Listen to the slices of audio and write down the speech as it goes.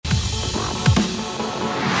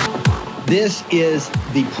This is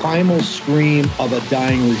the primal scream of a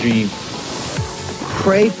dying regime.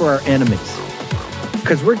 Pray for our enemies,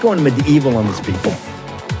 because we're going medieval on these people.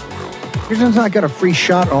 You're just not got a free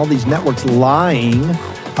shot on all these networks lying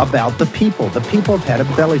about the people. The people have had a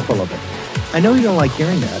belly full of it. I know you don't like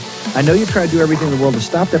hearing that. I know you try to do everything in the world to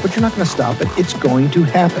stop that, but you're not going to stop it. It's going to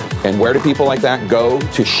happen. And where do people like that go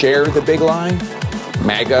to share the big lie?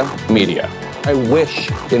 MAGA media. I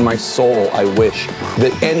wish in my soul, I wish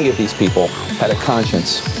that any of these people had a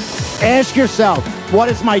conscience. Ask yourself, what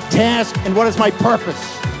is my task and what is my purpose?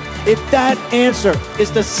 If that answer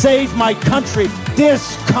is to save my country,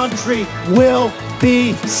 this country will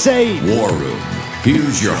be saved. War Room.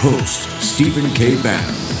 Here's your host, Stephen K.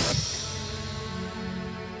 Bannon.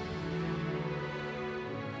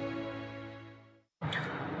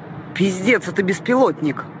 Пиздец, это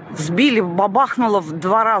беспилотник. Сбили, бабахнуло в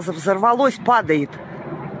 2 раза, взорвалось, падает.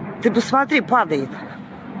 Ты посмотри, падает.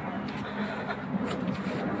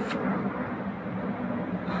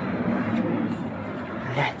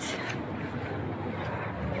 Блядь.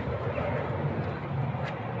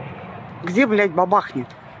 Где, блядь, бабахнет?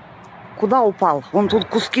 Куда упал? Вон тут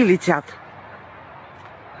куски летят.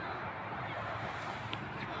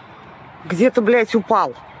 Где-то, блядь,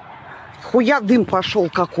 упал. Хуя дым пошел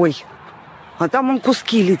какой. А там он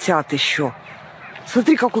куски летят еще.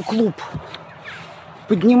 Смотри, какой клуб.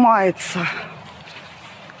 Поднимается.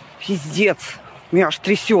 Пиздец. Меня аж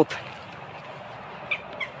трясет.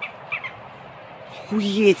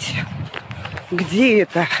 Охуеть. Где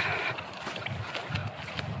это?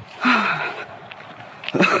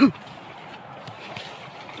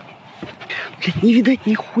 Блядь, не видать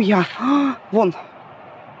нихуя. Вон.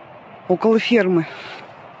 Около фермы.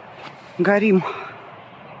 Горим.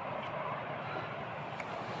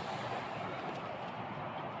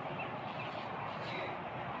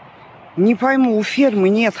 Не пойму, у фермы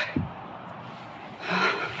нет.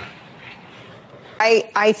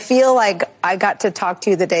 I feel like I got to talk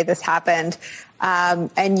to you the day this happened,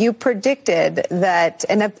 and you predicted that,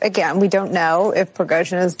 and again, we don't know if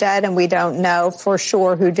Prigozhin is dead, and we don't know for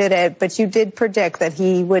sure who did it, but you did predict that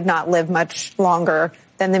he would not live much longer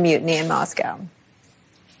than the mutiny in Moscow.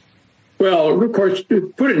 Well, of course,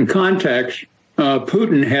 to put it in context,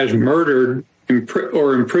 Putin has murdered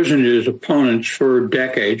or imprisoned his opponents for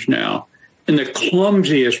decades now in the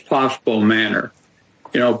clumsiest possible manner.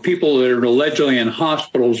 You know, people that are allegedly in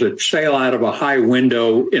hospitals that sail out of a high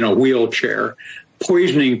window in a wheelchair,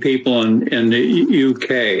 poisoning people in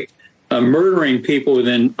the UK, murdering people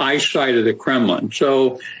within eyesight of the Kremlin.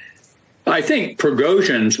 So I think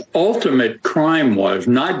Prigozhin's ultimate crime was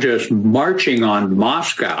not just marching on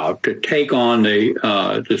Moscow to take on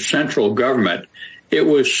the central government. It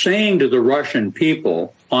was saying to the Russian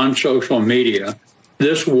people on social media,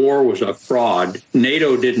 this war was a fraud.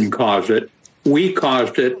 NATO didn't cause it. We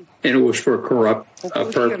caused it, and it was for corrupt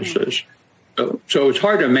purposes. So it's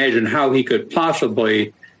hard to imagine how he could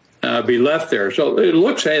possibly be left there. So it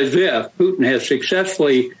looks as if Putin has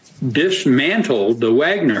successfully dismantled the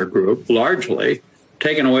Wagner group, largely,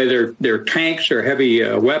 taken away their tanks, their heavy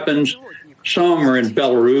weapons. Some are in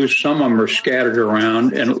Belarus, some of them are scattered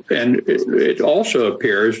around, and it also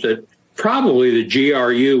appears that probably the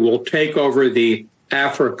GRU will take over the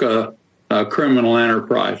Africa criminal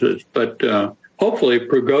enterprises. But hopefully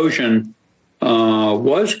Prigozhin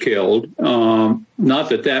was killed. Not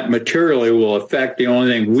that materially will affect the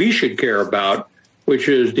only thing we should care about, which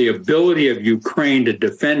is the ability of Ukraine to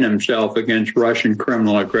defend himself against Russian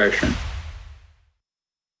criminal aggression.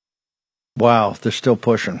 Wow, they're still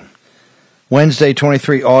pushing. Wednesday,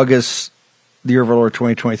 23 August, the year of our Lord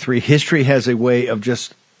 2023. History has a way of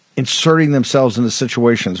just inserting themselves into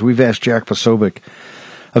situations. We've asked Jack Posobiec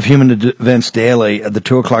of Human Events Daily at the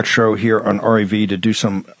 2 o'clock show here on REV to do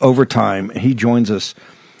some overtime. He joins us.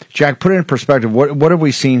 Jack, put it in perspective. What have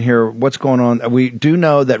we seen here? What's going on? We do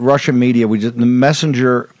know that Russian media, the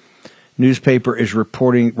Messenger newspaper is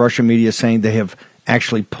reporting, Russian media saying they have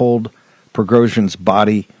actually pulled Prigozhin's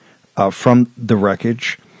body from the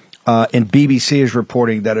wreckage. And BBC is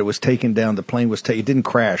reporting that it was taken down. The plane was it didn't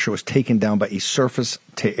crash. It was taken down by a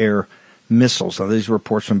surface-to-air missile. So these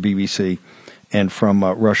reports from BBC and from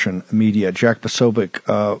Russian media. Jack Posobiec,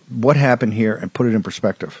 what happened here, and put it in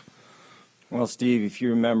perspective. Well, Steve, if you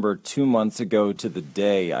remember 2 months ago to the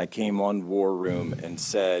day, I came on War Room and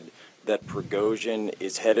said that Prigozhin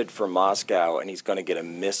is headed for Moscow and he's going to get a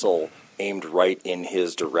missile aimed right in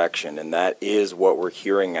his direction. And that is what we're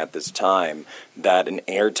hearing at this time, that an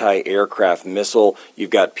anti-aircraft missile, you've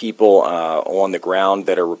got people on the ground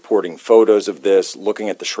that are reporting photos of this, looking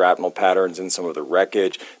at the shrapnel patterns in some of the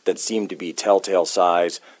wreckage that seem to be telltale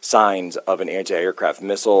signs of an anti-aircraft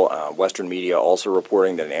missile. Western media also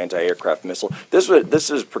reporting that an anti-aircraft missile, this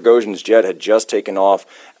is Prigozhin's jet had just taken off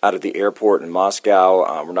out of the airport in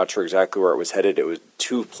Moscow. We're not sure exactly where it was headed. It was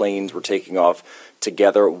 2 planes were taking off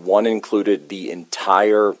together. One included the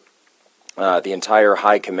entire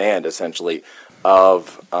high command, essentially,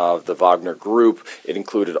 of the Wagner group. It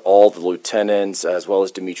included all the lieutenants, as well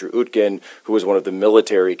as Dmitry Utkin, who was one of the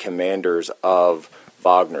military commanders of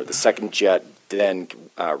Wagner. The second jet then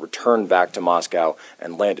returned back to Moscow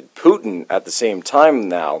and landed. Putin, at the same time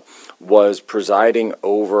now, was presiding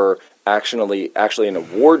over actually an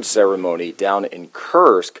award ceremony down in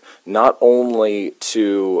Kursk, not only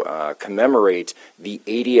to commemorate the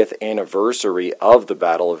 80th anniversary of the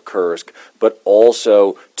Battle of Kursk, but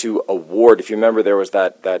also to award, if you remember, there was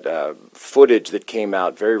that footage that came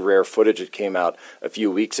out, very rare footage that came out a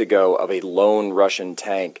few weeks ago of a lone Russian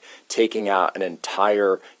tank taking out an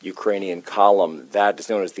entire Ukrainian column. That is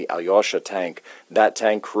known as the Alyosha tank. That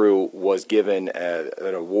tank crew was given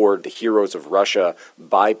an award, the Heroes of Russia,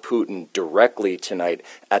 by Putin directly tonight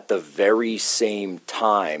at the very same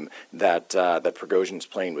time that Prigozhin's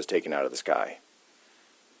plane was taken out of the sky.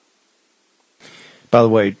 By the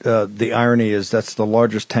way, the irony is that's the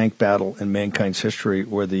largest tank battle in mankind's history,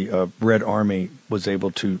 where the Red Army was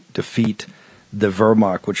able to defeat the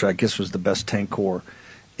Wehrmacht, which I guess was the best tank corps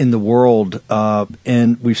in the world.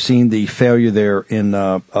 And we've seen the failure there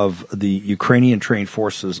of the Ukrainian trained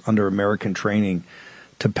forces under American training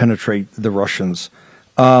to penetrate the Russians.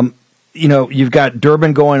 You've got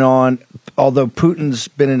Durban going on. Although Putin's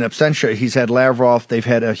been in absentia, he's had Lavrov. They've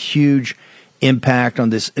had a huge impact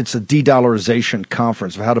on this. It's a de-dollarization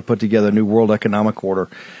conference of how to put together a new world economic order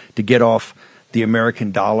to get off the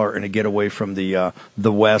American dollar and to get away from the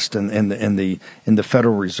West and the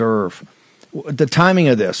Federal Reserve. The timing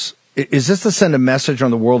of this, is this to send a message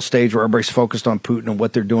on the world stage where everybody's focused on Putin and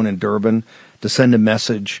what they're doing in Durban, to send a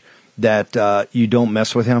message that you don't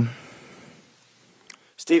mess with him?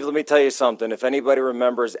 Steve, let me tell you something. If anybody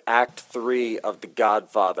remembers Act 3 of The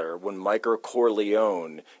Godfather, when Michael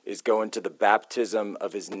Corleone is going to the baptism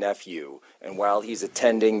of his nephew, and while he's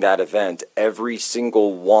attending that event, every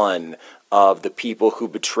single one of the people who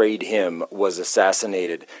betrayed him was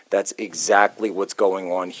assassinated. That's exactly what's going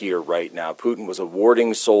on here right now. Putin was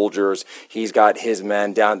awarding soldiers. He's got his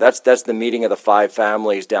men down. That's the meeting of the 5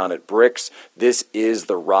 families down at BRICS. This is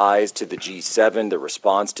the rise to the G7, the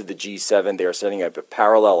response to the G7. They are setting up a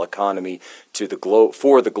parallel economy to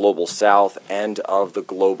for the global South and of the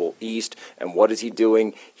global East. And what is he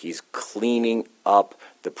doing? He's cleaning up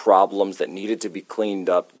the problems that needed to be cleaned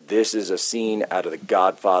up. This is a scene out of The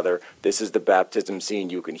Godfather. This is the baptism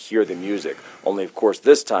scene. You can hear the music. Only, of course,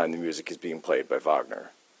 this time the music is being played by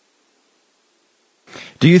Wagner.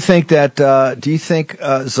 Do you think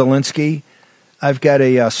Zelensky? I've got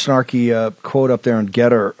a snarky quote up there on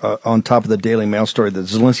Getter on top of the Daily Mail story that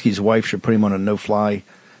Zelensky's wife should put him on a no-fly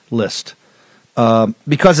list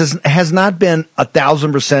because it has not been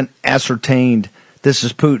 1,000% ascertained. This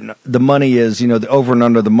is Putin. The money is, the over and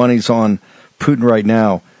under, the money's on Putin right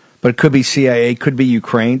now. But it could be CIA, could be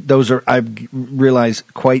Ukraine. Those are, I realize,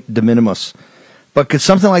 quite de minimis. But could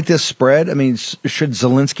something like this spread? I mean, should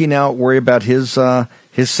Zelensky now worry about his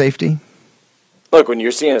safety? Look, when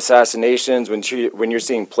you're seeing assassinations, when you're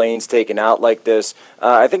seeing planes taken out like this,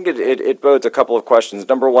 I think it bodes a couple of questions.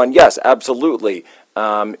 Number one, yes, absolutely.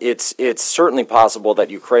 It's certainly possible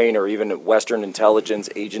that Ukraine or even Western intelligence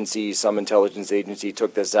agencies, some intelligence agency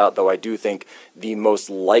took this out, though I do think the most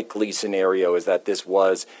likely scenario is that this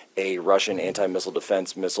was a Russian anti-missile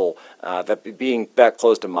defense missile. That being that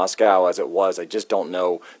close to Moscow as it was, I just don't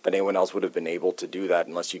know that anyone else would have been able to do that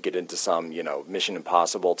unless you get into some, Mission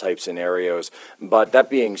Impossible type scenarios. But that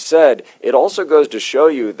being said, it also goes to show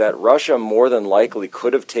you that Russia more than likely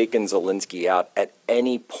could have taken Zelensky out at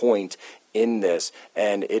any point in this,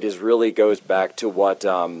 and it really goes back to what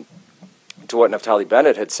Naftali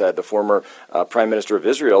Bennett had said, the former prime minister of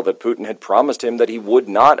Israel, that Putin had promised him that he would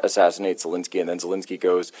not assassinate Zelensky, and then Zelensky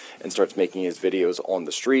goes and starts making his videos on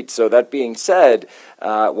the street. So that being said,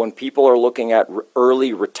 when people are looking at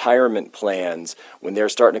early retirement plans, when they're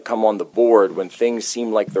starting to come on the board, when things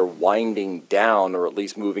seem like they're winding down or at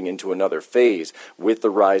least moving into another phase with the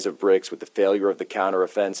rise of BRICS, with the failure of the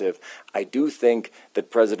counteroffensive, I do think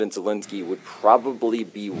that President Zelensky would probably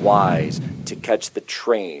be wise to catch the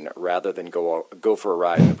train rather than go for a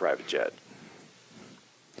ride in a private jet.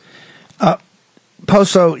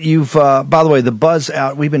 Poso, you've, by the way, the buzz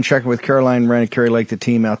out. We've been checking with Caroline Wren and Carrie Lake, the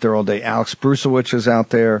team out there all day. Alex Brusewicz is out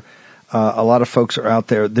there. A lot of folks are out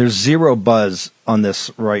there. There's zero buzz on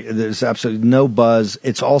this, right? There's absolutely no buzz.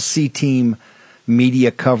 It's all C-Team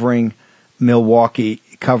media covering Milwaukee,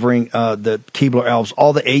 covering the Keebler Elves,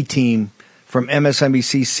 all the A-Team from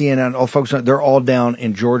MSNBC, CNN, all folks, they're all down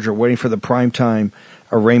in Georgia waiting for the primetime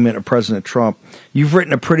arraignment of President Trump. You've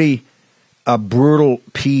written a pretty brutal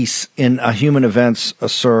piece in Human Events,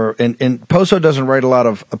 sir, and Poso doesn't write a lot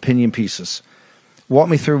of opinion pieces. Walk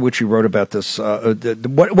me through what you wrote about this.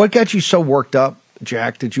 What got you so worked up,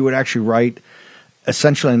 Jack, that you would actually write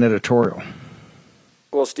essentially an editorial?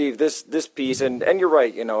 Well, Steve, this piece, and you're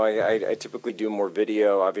right, I typically do more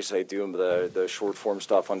video. Obviously, I do the short form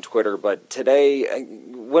stuff on Twitter. But today,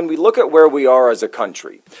 when we look at where we are as a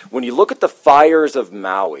country, when you look at the fires of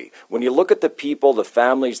Maui, when you look at the people, the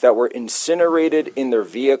families that were incinerated in their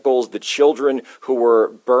vehicles, the children who were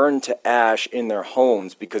burned to ash in their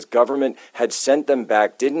homes because government had sent them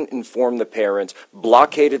back, didn't inform the parents,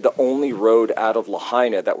 blockaded the only road out of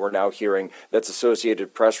Lahaina that we're now hearing that's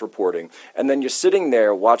Associated Press reporting, and then you're sitting there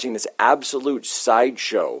watching this absolute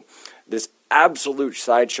sideshow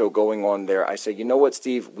going on there. I say, you know what,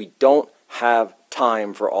 Steve, we don't have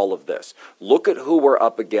time for all of this. Look at who we're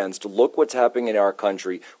up against. Look what's happening in our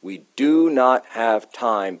country. We do not have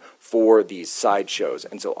time for these sideshows.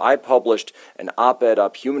 And so I published an op-ed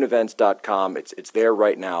up, humanevents.com. It's there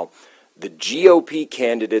right now. The GOP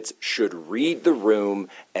candidates should read the room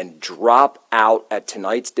and drop out at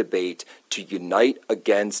tonight's debate to unite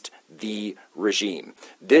against the regime.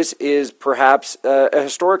 This is perhaps a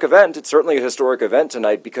historic event. It's certainly a historic event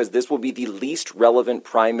tonight because this will be the least relevant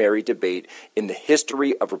primary debate in the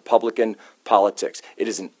history of Republican politics. It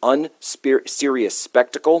is an unserious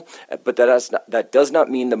spectacle, but that does not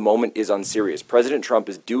mean the moment is unserious. President Trump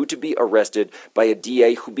is due to be arrested by a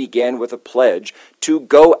DA who began with a pledge to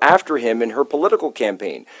go after him in her political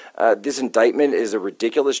campaign. This indictment is a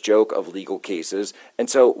ridiculous joke of legal cases, and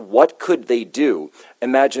so what could they do?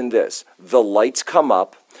 Imagine this. The lights come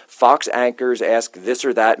up. Fox anchors ask this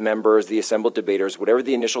or that members, the assembled debaters, whatever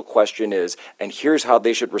the initial question is, and here's how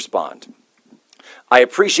they should respond. I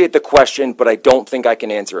appreciate the question, but I don't think I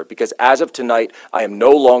can answer it because as of tonight, I am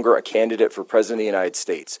no longer a candidate for President of the United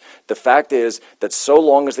States. The fact is that so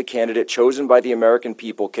long as the candidate chosen by the American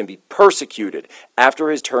people can be persecuted after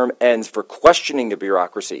his term ends for questioning the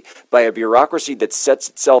bureaucracy by a bureaucracy that sets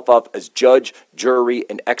itself up as judge, jury,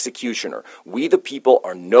 and executioner, we the people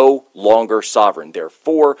are no longer sovereign.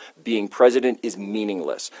 Therefore, being president is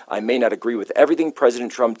meaningless. I may not agree with everything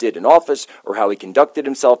President Trump did in office or how he conducted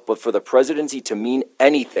himself, but for the presidency to mean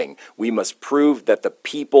anything, we must prove that the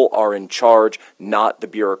people are in charge, not the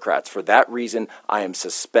bureaucrats. For that reason, I am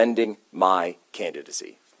suspending my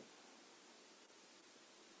candidacy.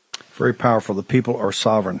 Very powerful. The people are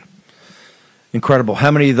sovereign. Incredible.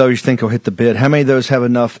 How many of those you think will hit the bid? How many of those have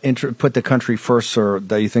enough put the country first, sir,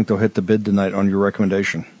 that you think they'll hit the bid tonight on your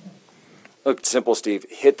recommendation? Look, simple, Steve.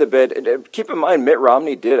 Hit the bid. And keep in mind, Mitt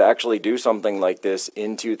Romney did actually do something like this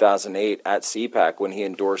in 2008 at CPAC when he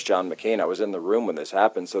endorsed John McCain. I was in the room when this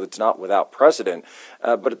happened, so it's not without precedent.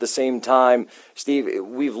 But at the same time, Steve,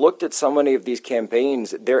 we've looked at so many of these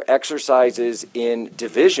campaigns. They're exercises in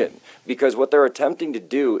division because what they're attempting to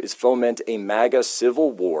do is foment a MAGA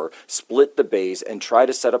civil war, split the base, and try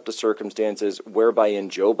to set up the circumstances whereby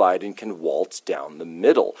Joe Biden can waltz down the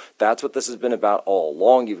middle. That's what this has been about all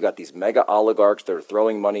along. You've got these mega oligarchs that are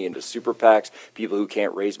throwing money into super PACs, people who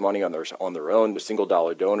can't raise money on their own. The single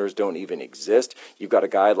dollar donors don't even exist. You've got a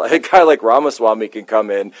guy like Ramaswamy can come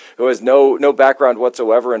in who has no background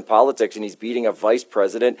whatsoever in politics, and he's beating a vice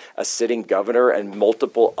president, a sitting governor, and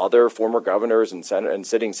multiple other former governors and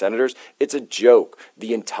sitting senators. It's a joke.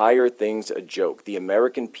 The entire thing's a joke. The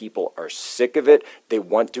American people are sick of it. They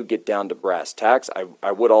want to get down to brass tacks.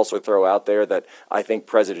 I would also throw out there that I think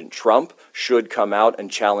President Trump should come out and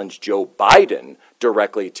challenge Joe Biden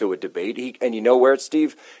directly to a debate. And you know where,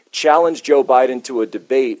 Steve? Challenge Joe Biden to a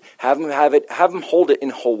debate. Have him hold it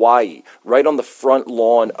in Hawaii, right on the front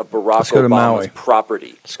lawn of Barack Obama's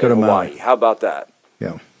property in Hawaii. How about that?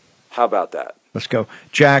 Yeah. How about that? Let's go.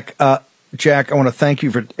 Jack, I want to thank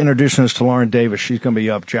you for introducing us to Lauren Davis. She's going to be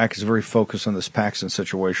up. Jack is very focused on this Paxton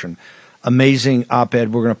situation. Amazing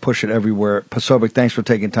op-ed. We're going to push it everywhere. Posobiec, thanks for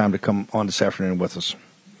taking time to come on this afternoon with us.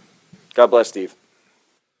 God bless, Steve.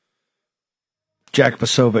 Jack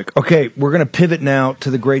Posobiec. Okay, we're going to pivot now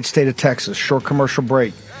to the great state of Texas. Short commercial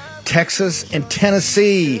break. Texas and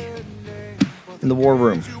Tennessee in the war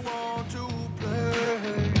room.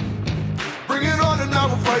 Bring it on and I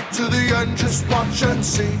will fight to the end, just watch and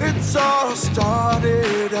see. It's all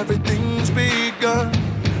started, everything's begun,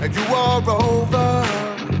 and you are over,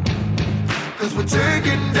 'cause we're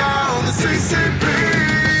taking down the CCP.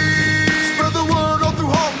 Spread the word all through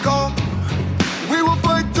Hong Kong. We will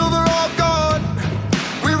fight till they're all gone.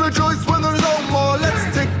 We rejoice when there's no more. Let's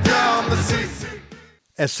take down the CCP.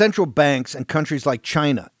 As central banks in countries like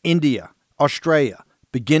China, India, Australia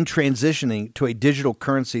begin transitioning to a digital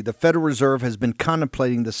currency, the Federal Reserve has been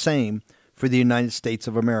contemplating the same for the United States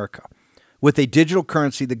of America. With a digital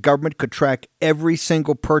currency, the government could track every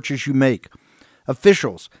single purchase you make.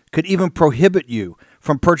 Officials could even prohibit you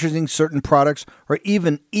from purchasing certain products or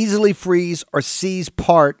even easily freeze or seize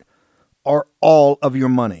part or all of your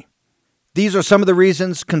money. These are some of the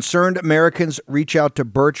reasons concerned Americans reach out to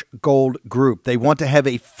Birch Gold Group. They want to have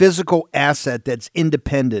a physical asset that's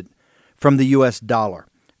independent from the U.S. dollar.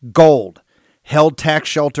 Gold, held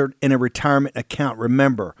tax-sheltered in a retirement account.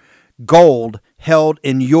 Remember, gold held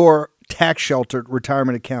in your tax-sheltered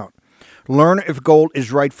retirement account. Learn if gold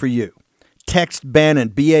is right for you. Text Bannon,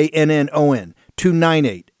 B-A-N-N-O-N,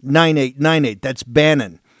 298-9898. That's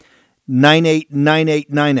Bannon,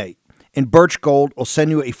 989898. And Birch Gold will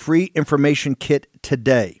send you a free information kit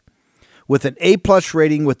today. With an A-plus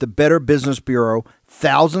rating with the Better Business Bureau,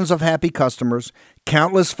 thousands of happy customers,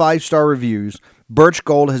 countless 5-star reviews, Birch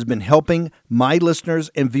Gold has been helping my listeners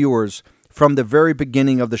and viewers from the very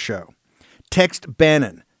beginning of the show. Text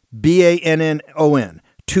Bannon, B-A-N-N-O-N,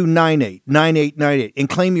 298-9898 and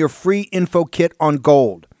claim your free info kit on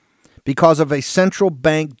gold. Because of a central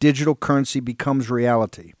bank digital currency becomes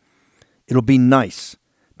reality, it'll be nice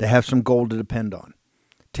to have some gold to depend on.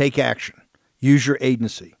 Take action. Use your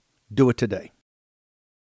agency. Do it today.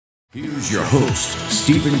 Here's your host,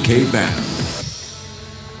 Stephen K. Bannon.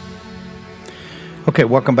 Okay,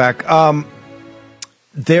 welcome back.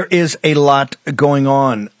 There is a lot going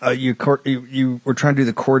on. You were trying to do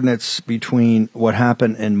the coordinates between what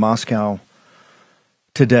happened in Moscow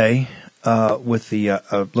today with the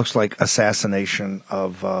looks like assassination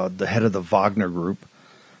of the head of the Wagner Group,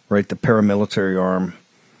 right? The paramilitary arm,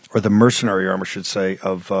 or the mercenary arm, I should say,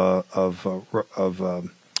 of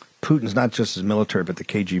Putin's, not just his military, but the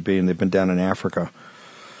KGB, and they've been down in Africa,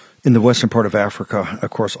 in the western part of Africa, of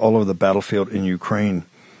course, all over the battlefield in Ukraine.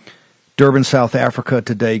 Durban, South Africa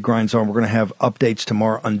today grinds on. We're going to have updates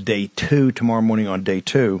tomorrow morning on day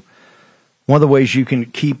 2. One of the ways you can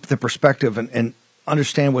keep the perspective and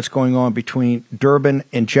understand what's going on between Durban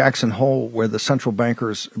and Jackson Hole, where the central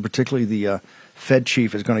bankers, particularly the Fed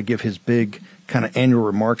chief, is going to give his big kind of annual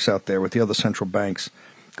remarks out there with the other central banks.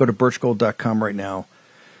 Go to birchgold.com right now.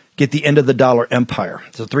 Get the End of the Dollar Empire.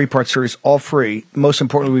 It's a 3-part series, all free. Most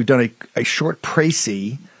importantly, we've done a short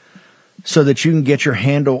précis so that you can get your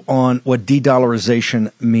handle on what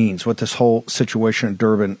de-dollarization means, what this whole situation in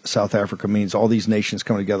Durban, South Africa means. All these nations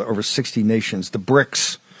coming together, over 60 nations, the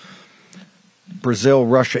BRICS, Brazil,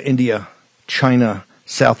 Russia, India, China,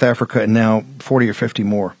 South Africa, and now 40 or 50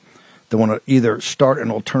 more. They want to either start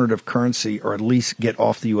an alternative currency or at least get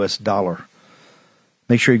off the U.S. dollar.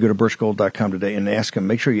 Make sure you go to birchgold.com today and ask them.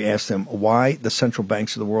 Make sure you ask them why the central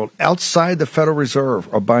banks of the world outside the Federal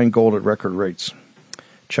Reserve are buying gold at record rates.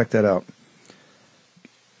 Check that out.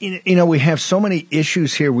 You know, we have so many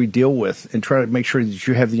issues here we deal with and try to make sure that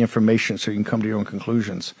you have the information so you can come to your own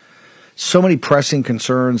conclusions. So many pressing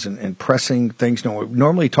concerns and pressing things. We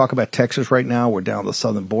normally talk about Texas right now. We're down the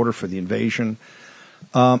southern border for the invasion.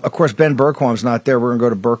 Of course, Ben Bergquam's not there. We're going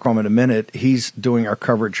to go to Bergquam in a minute. He's doing our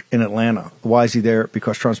coverage in Atlanta. Why is he there?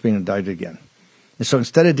 Because Trump's being indicted again. And so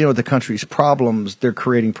instead of dealing with the country's problems, they're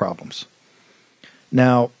creating problems.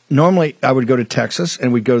 Now, normally I would go to Texas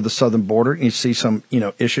and we'd go to the southern border and you see some,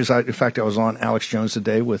 issues. In fact, I was on Alex Jones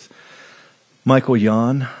today with Michael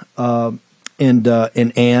Yon and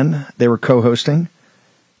Ann. They were co-hosting.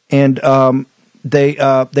 And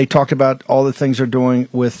they talked about all the things they're doing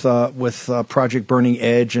with Project Burning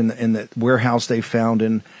Edge and the warehouse they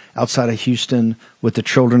found outside of Houston with the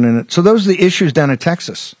children in it. So those are the issues down in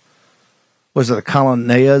Texas. Was it the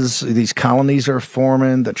colonias? These colonies are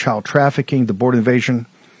forming, the child trafficking, the border invasion.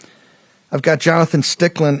 I've got Jonathan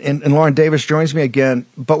Stickland and Lauren Davis joins me again,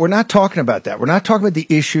 but we're not talking about that. We're not talking about the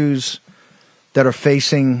issues that are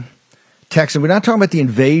facing Texas. We're not talking about the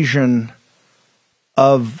invasion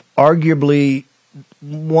of arguably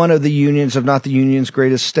one of the unions, if not the union's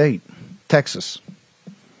greatest state, Texas.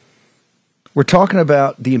 We're talking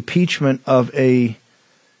about the impeachment of a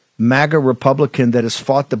MAGA Republican that has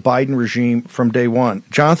fought the Biden regime from day one.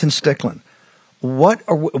 Jonathan Stickland, why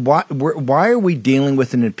are we dealing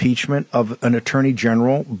with an impeachment of an attorney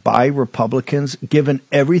general by Republicans, given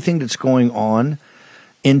everything that's going on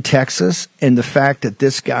in Texas, and the fact that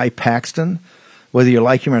this guy Paxton, whether you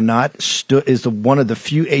like him or not, is one of the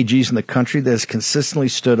few AGs in the country that has consistently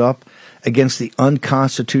stood up against the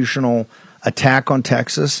unconstitutional attack on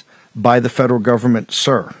Texas by the federal government,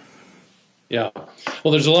 sir. Yeah.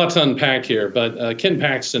 Well, there's a lot to unpack here, but Ken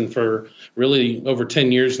Paxton, for really over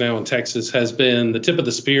 10 years now in Texas, has been the tip of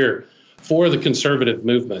the spear for the conservative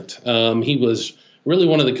movement. He was really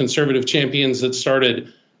one of the conservative champions that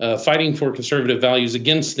started fighting for conservative values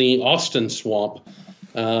against the Austin swamp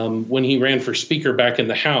when he ran for speaker back in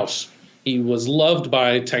the House. He was loved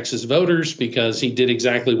by Texas voters because he did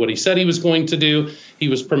exactly what he said he was going to do. He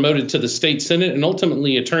was promoted to the state Senate and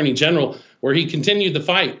ultimately Attorney General, where he continued the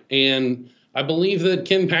fight. And I believe that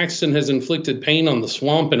Ken Paxton has inflicted pain on the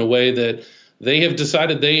swamp in a way that they have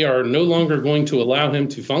decided they are no longer going to allow him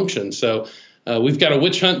to function. So we've got a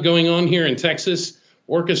witch hunt going on here in Texas,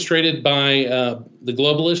 orchestrated by the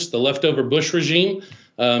globalists, the leftover Bush regime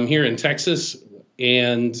here in Texas.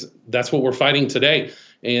 And that's what we're fighting today.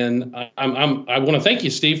 And I want to thank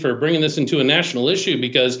you, Steve, for bringing this into a national issue,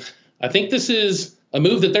 because I think this is a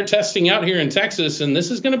move that they're testing out here in Texas, and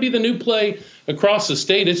this is going to be the new play across the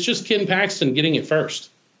state. It's just Ken Paxton getting it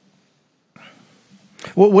first.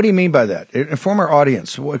 What do you mean by that? Inform our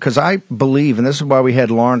audience, because I believe, and this is why we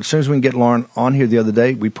had Lauren, as soon as we can get Lauren on here the other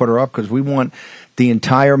day, we put her up, because we want the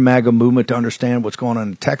entire MAGA movement to understand what's going on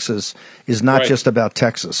in Texas is not just about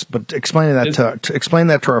Texas. But explain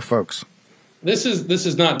that to our folks. This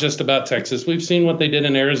is not just about Texas. We've seen what they did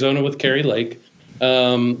in Arizona with Kari Lake,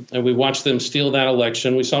 and we watched them steal that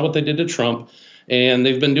election. We saw what they did to Trump, and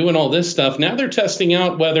they've been doing all this stuff. Now they're testing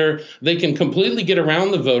out whether they can completely get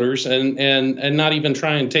around the voters and not even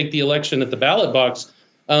try and take the election at the ballot box,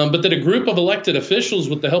 but that a group of elected officials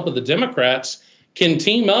with the help of the Democrats can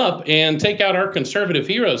team up and take out our conservative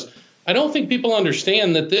heroes. I don't think people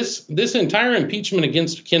understand that this entire impeachment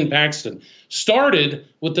against Ken Paxton started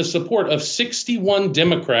with the support of 61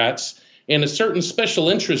 Democrats and a certain special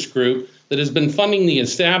interest group that has been funding the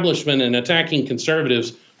establishment and attacking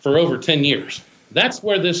conservatives for over 10 years. That's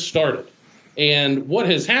where this started. And what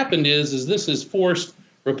has happened is this has forced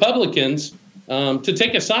Republicans to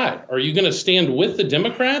take a side. Are you going to stand with the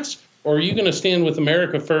Democrats, or are you going to stand with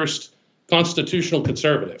America First constitutional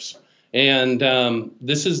conservatives? And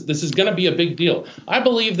this is going to be a big deal. I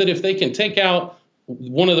believe that if they can take out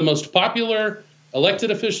one of the most popular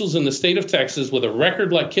elected officials in the state of Texas with a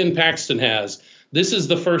record like Ken Paxton has, this is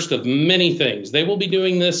the first of many things. They will be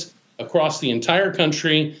doing this across the entire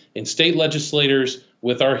country in state legislators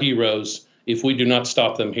with our heroes if we do not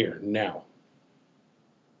stop them here now.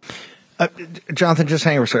 Jonathan, just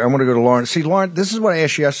hang on a second. I want to go to Lauren. See, Lauren, this is what I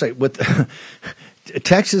asked you yesterday.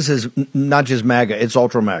 Texas is not just MAGA, it's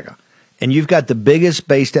ultra MAGA. And you've got the biggest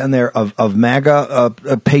base down there of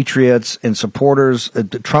MAGA patriots and supporters, the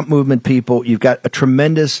Trump movement people. You've got a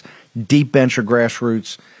tremendous deep bench of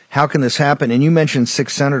grassroots. How can this happen? And you mentioned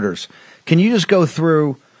 6 senators. Can you just go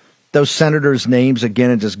through those senators' names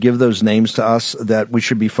again and just give those names to us that we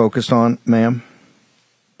should be focused on, ma'am?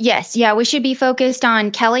 Yes. Yeah, we should be focused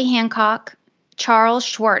on Kelly Hancock, Charles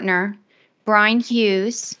Schwartner, Brian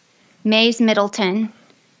Hughes, Mays Middleton,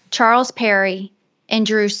 Charles Perry, and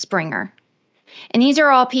Drew Springer. And these are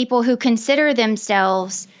all people who consider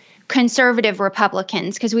themselves conservative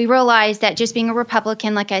Republicans, because we realize that just being a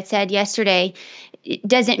Republican, like I said yesterday, it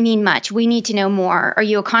doesn't mean much. We need to know more. Are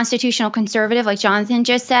you a constitutional conservative, like Jonathan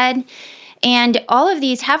just said? And all of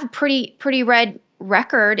these have a pretty red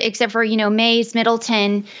record, except for, Mays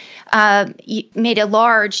Middleton made a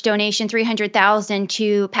large donation, $300,000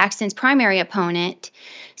 to Paxton's primary opponent.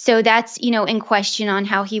 So that's, in question on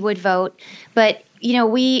how he would vote. But,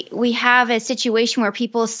 we have a situation where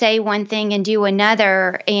people say one thing and do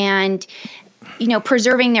another, and,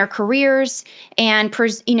 preserving their careers and,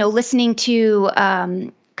 listening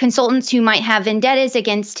to consultants who might have vendettas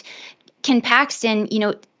against Ken Paxton,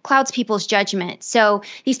 clouds people's judgment. So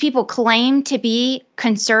these people claim to be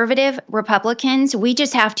conservative Republicans. We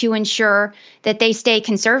just have to ensure that they stay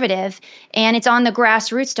conservative, and it's on the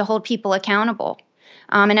grassroots to hold people accountable.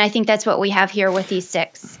 And I think that's what we have here with these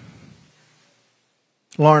 6.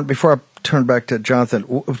 Lauren, before I turn back to Jonathan,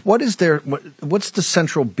 what's the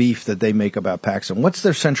central beef that they make about Paxton? What's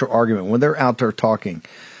their central argument when they're out there talking?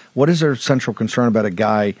 What is their central concern about a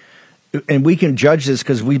guy? And we can judge this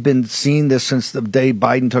because we've been seeing this since the day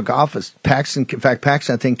Biden took office. Paxton,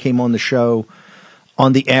 I think, came on the show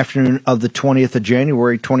on the afternoon of the 20th of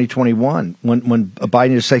January, 2021, when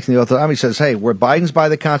Biden is taking the oath of office. He says, hey, where Biden's by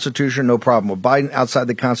the Constitution, no problem. Where Biden outside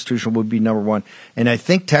the Constitution would be number one. And I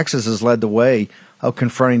think Texas has led the way of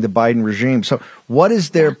confronting the Biden regime. So what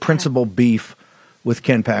is their principal beef with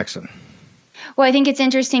Ken Paxton? Well, I think it's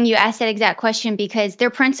interesting you asked that exact question because their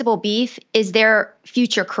principal beef is their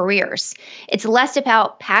future careers. It's less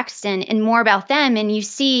about Paxton and more about them. And you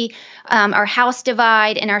see our House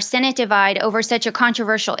divide and our Senate divide over such a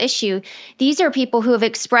controversial issue. These are people who have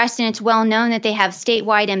expressed, and it's well known that they have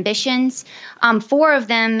statewide ambitions. 4 of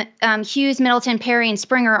them, Hughes, Middleton, Perry, and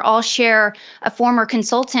Springer, all share a former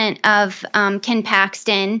consultant of Ken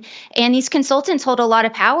Paxton. And these consultants hold a lot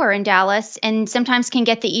of power in Dallas and sometimes can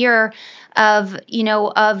get the ear of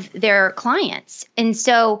their clients. And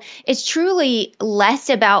so it's truly less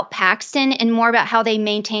about Paxton and more about how they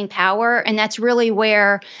maintain power. And that's really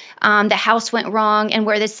where the House went wrong and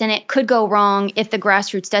where the Senate could go wrong if the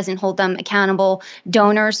grassroots doesn't hold them accountable.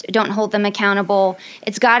 Donors don't hold them accountable.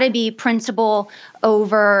 It's got to be principle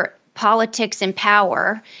over politics and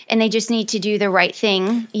power, and they just need to do the right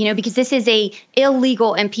thing, because this is a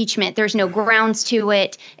illegal impeachment. There's no grounds to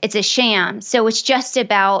it. It's a sham. So it's just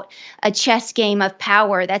about a chess game of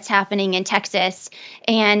power that's happening in Texas.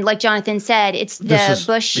 And like Jonathan said, it's the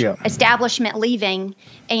Bush establishment leaving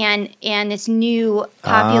and this new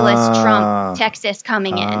populist Trump Texas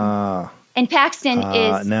coming in. And Paxton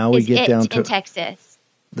is in Texas.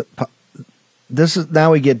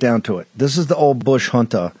 Now we get down to it. This is the old Bush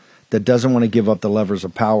junta that doesn't want to give up the levers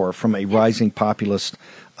of power from a rising populist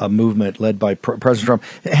movement led by President Trump.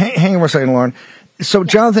 Hang on for a second, Lauren. So,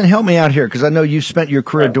 Jonathan, help me out here, because I know you spent your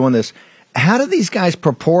career doing this. How do these guys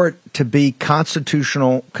purport to be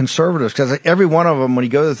constitutional conservatives? Because every one of them, when you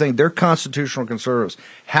go to the thing, they're constitutional conservatives.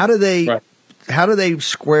 How do they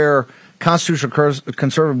square constitutional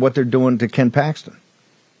conservative what they're doing to Ken Paxton?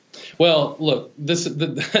 Well, look,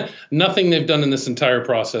 nothing they've done in this entire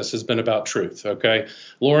process has been about truth. Okay,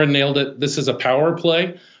 Lauren nailed it. This is a power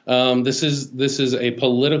play. This is a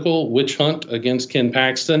political witch hunt against Ken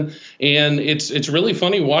Paxton, and it's really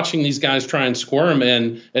funny watching these guys try and squirm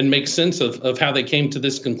and make sense of how they came to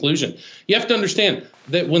this conclusion. You have to understand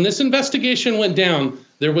that when this investigation went down,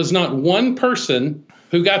 there was not one person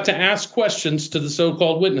who got to ask questions to the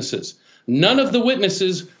so-called witnesses. None of the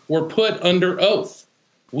witnesses were put under oath.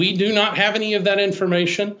 We do not have any of that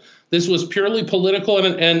information. This was purely political,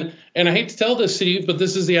 and I hate to tell this, Steve, but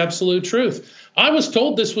this is the absolute truth. I was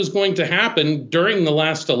told this was going to happen during the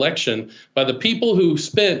last election by the people who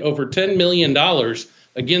spent over $10 million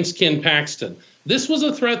against Ken Paxton. This was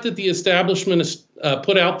a threat that the establishment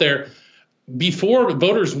put out there before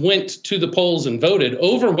voters went to the polls and voted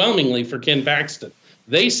overwhelmingly for Ken Paxton.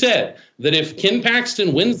 They said that if Ken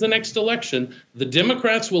Paxton wins the next election, the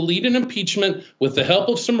Democrats will lead an impeachment with the help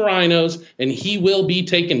of some rhinos, and he will be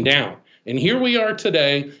taken down. And here we are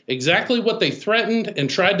today, exactly what they threatened and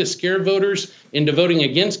tried to scare voters into voting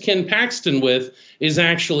against Ken Paxton with is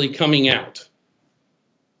actually coming out.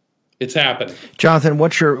 It's happening. Jonathan,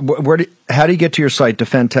 how do you get to your site,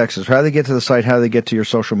 Defend Texas? How do they get to the site? How do they get to your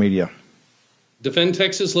social media?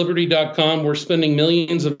 DefendTexasLiberty.com. We're spending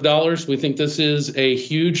millions of dollars. We think this is a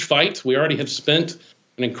huge fight. We already have spent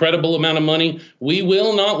an incredible amount of money. We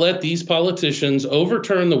will not let these politicians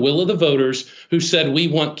overturn the will of the voters who said we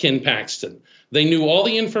want Ken Paxton. They knew all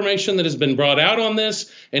the information that has been brought out on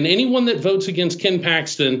this, and anyone that votes against Ken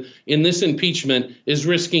Paxton in this impeachment is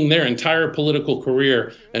risking their entire political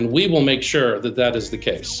career, and we will make sure that that is the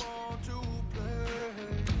case.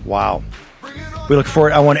 Wow. We look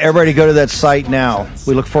forward. I want everybody to go to that site now.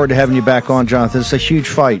 We look forward to having you back on, Jonathan. It's a huge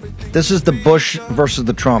fight. This is the Bush versus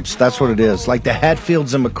the Trumps. That's what it is. Like the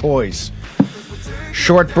Hatfields and McCoys.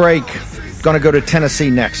 Short break. Going to go to Tennessee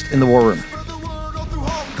next in the War Room.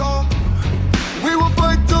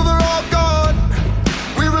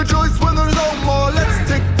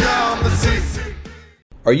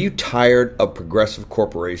 Are you tired of progressive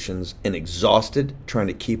corporations and exhausted trying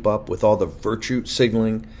to keep up with all the virtue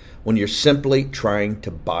signaling when you're simply trying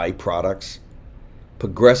to buy products?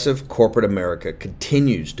 Progressive corporate America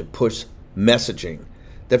continues to push messaging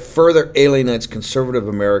that further alienates conservative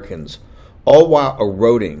Americans, all while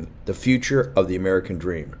eroding the future of the American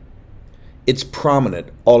dream. It's prominent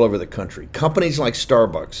all over the country. Companies like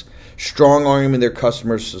Starbucks strong-arming their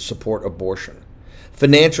customers to support abortion.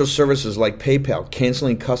 Financial services like PayPal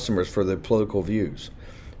canceling customers for their political views.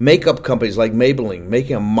 Makeup companies like Maybelline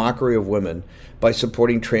making a mockery of women by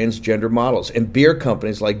supporting transgender models. And beer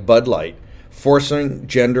companies like Bud Light forcing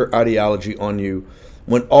gender ideology on you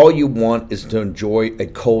when all you want is to enjoy a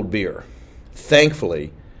cold beer.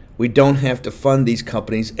 Thankfully, we don't have to fund these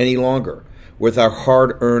companies any longer with our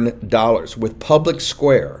hard-earned dollars. With Public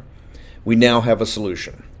Square, we now have a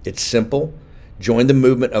solution. It's simple. Join the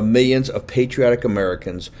movement of millions of patriotic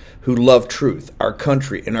Americans who love truth, our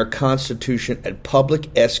country, and our Constitution at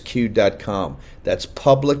publicsq.com. That's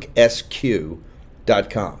publicsq.com.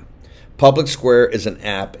 Public Square is an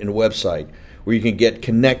app and website where you can get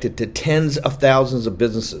connected to tens of thousands of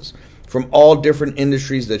businesses from all different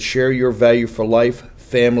industries that share your value for life,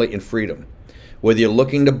 family, and freedom. Whether you're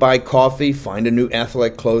looking to buy coffee, find a new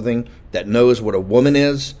athletic clothing that knows what a woman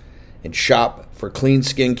is, and shop for clean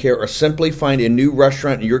skincare, or simply find a new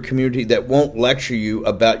restaurant in your community that won't lecture you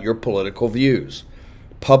about your political views,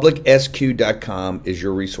 publicsq.com is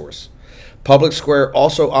your resource. Public Square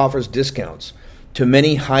also offers discounts to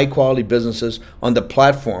many high-quality businesses on the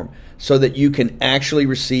platform so that you can actually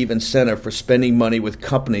receive incentive for spending money with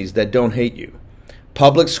companies that don't hate you.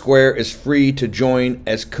 Public Square is free to join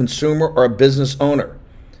as consumer or a business owner,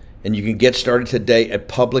 and you can get started today at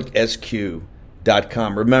publicsq.com.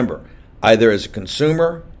 Remember, either as a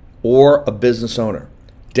consumer or a business owner.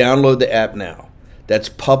 Download the app now. That's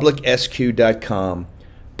publicsq.com,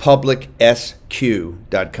 publicsq.com.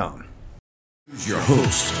 Here's your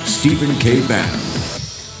host, Stephen K. Bannon.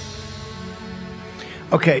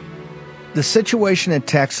 Okay, the situation in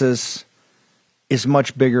Texas is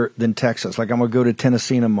much bigger than Texas. Like, I'm going to go to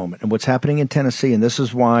Tennessee in a moment. And what's happening in Tennessee, and this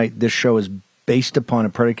is why this show is based upon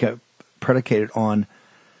and predicated on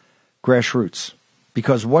grassroots.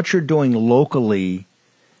 Because what you're doing locally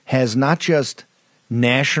has not just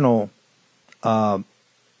national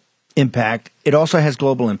impact, it also has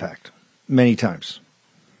global impact many times.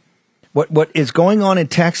 What is going on in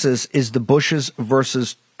Texas is the Bushes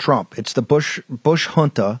versus Trump. It's the Bush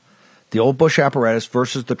junta, the old Bush apparatus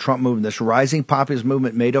versus the Trump movement, this rising populist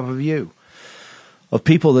movement made up of you, of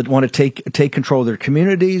people that want to take control of their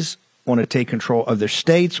communities, want to take control of their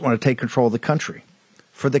states, want to take control of the country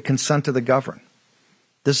for the consent of the governed.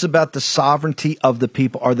 This is about the sovereignty of the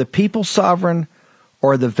people. Are the people sovereign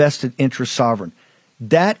or are the vested interests sovereign?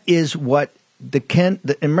 That is what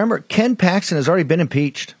and remember, Ken Paxton has already been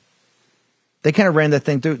impeached. They kind of ran that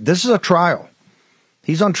thing through. This is a trial.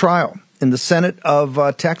 He's on trial in the Senate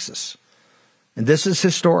of Texas. And this is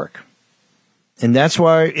historic. And that's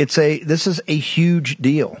why this is a huge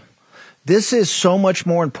deal. This is so much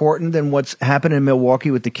more important than what's happened in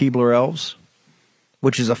Milwaukee with the Keebler Elves,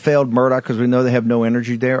 which is a failed Murdoch, because we know they have no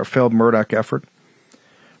energy there, a failed Murdoch effort.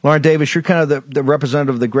 Lauren Davis, you're kind of the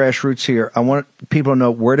representative of the grassroots here. I want people to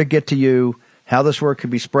know where to get to you, how this work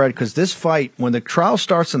could be spread, because this fight, when the trial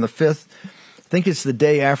starts on the 5th, I think it's the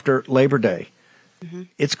day after Labor Day,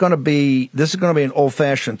 this is going to be an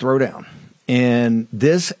old-fashioned throwdown. And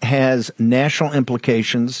this has national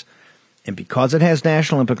implications. And because it has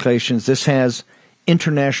national implications, this has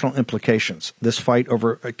international implications, this fight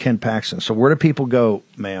over Ken Paxton. So where do people go,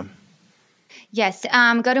 ma'am? Yes,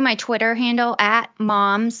 go to my Twitter handle at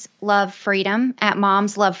Moms Love Freedom, at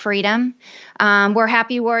Moms Love Freedom. We're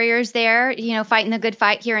happy warriors there, fighting the good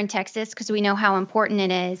fight here in Texas because we know how important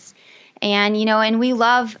it is. And, and we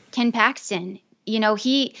love Ken Paxton.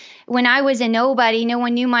 When I was a nobody, no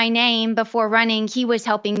one knew my name before running, he was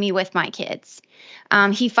helping me with my kids.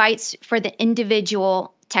 He fights for the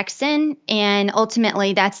individual Texan, and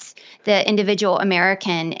ultimately that's the individual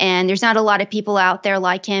American. And there's not a lot of people out there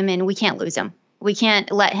like him, and we can't lose him. We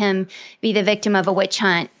can't let him be the victim of a witch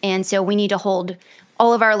hunt. And so we need to hold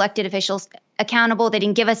all of our elected officials accountable. They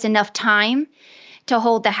didn't give us enough time to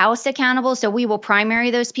hold the House accountable, so we will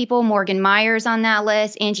primary those people. Morgan Myers on that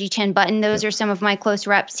list, Angie Chen Button, those are some of my close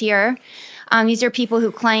reps here. These are people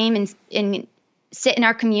who claim and sit in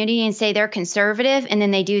our community and say they're conservative, and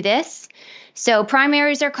then they do this. So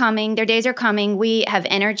primaries are coming. Their days are coming. We have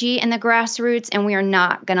energy in the grassroots, and we are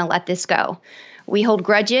not going to let this go. We hold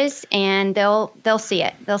grudges, and they'll see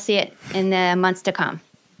it. They'll see it in the months to come.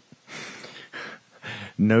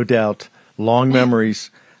 No doubt. Long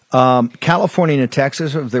memories. California and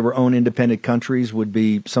Texas, if they were own independent countries, would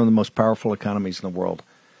be some of the most powerful economies in the world.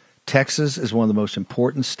 Texas is one of the most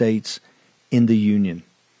important states in the Union,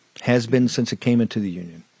 has been since it came into the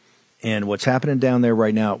Union. And what's happening down there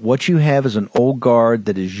right now, what you have is an old guard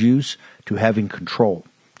that is used to having control,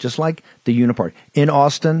 just like the Uniparty. In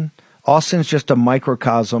Austin's just a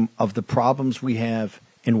microcosm of the problems we have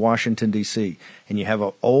in Washington, D.C. And you have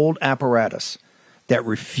an old apparatus that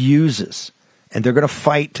refuses, and they're going to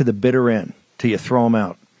fight to the bitter end till you throw them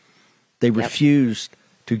out. They refused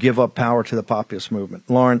to give up power to the populist movement.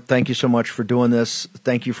 Lauren, thank you so much for doing this.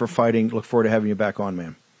 Thank you for fighting. Look forward to having you back on,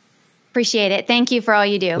 ma'am. Appreciate it. Thank you for all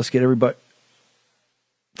you do. Let's get everybody.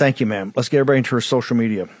 Thank you, ma'am. Let's get everybody into her social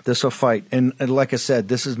media. This is a fight. And like I said,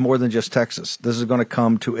 this is more than just Texas. This is going to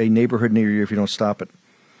come to a neighborhood near you if you don't stop it.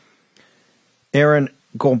 Aaron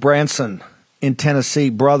Goldbranson in Tennessee,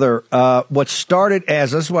 brother, what started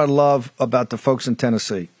as, this is what I love about the folks in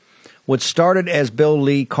Tennessee, what started as Bill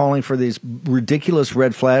Lee calling for these ridiculous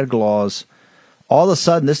red flag laws All of a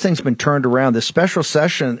sudden, this thing's been turned around. This special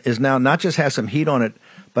session is now not just has some heat on it,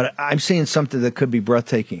 but I'm seeing something that could be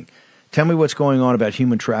breathtaking. Tell me what's going on about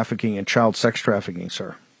human trafficking and child sex trafficking,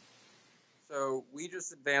 sir. So we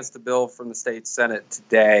just advanced a bill from the state Senate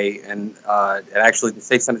today, and actually the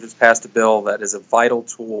state Senate just passed a bill that is a vital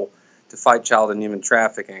tool to fight child and human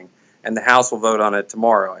trafficking, and the House will vote on it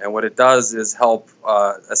tomorrow. And what it does is help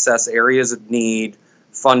assess areas of need,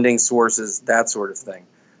 funding sources, that sort of thing.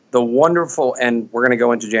 The wonderful, and we're going to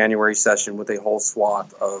go into January session with a whole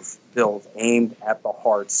swath of bills aimed at the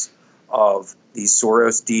hearts of these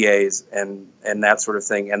Soros DAs and that sort of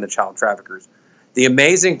thing, and the child traffickers. The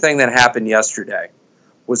amazing thing that happened yesterday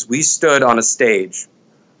was we stood on a stage,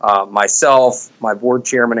 myself, my board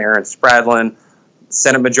chairman, Aaron Spradlin,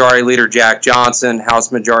 Senate Majority Leader Jack Johnson,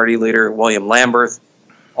 House Majority Leader William Lamberth,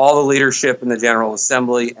 all the leadership in the General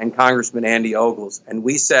Assembly, and Congressman Andy Ogles. And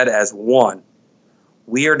we said as one,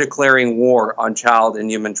 we are declaring war on child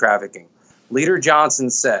and human trafficking. Leader Johnson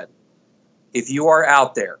said, if you are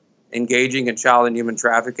out there engaging in child and human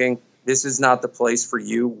trafficking, this is not the place for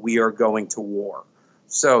you. We are going to war.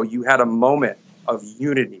 So you had a moment of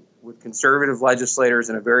unity with conservative legislators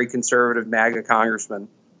and a very conservative MAGA congressman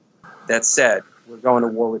that said, we're going to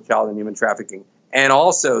war with child and human trafficking. And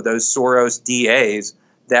also those Soros DAs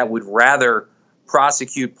that would rather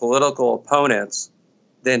prosecute political opponents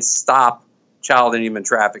than stop child and human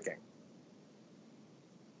trafficking.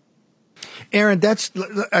 Aaron, that's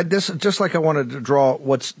just like I wanted to draw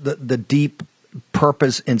what's the deep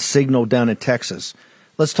purpose and signal down in Texas.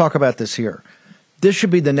 Let's talk about this here. This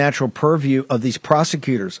should be the natural purview of these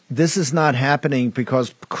prosecutors. This is not happening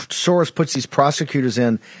because Soros puts these prosecutors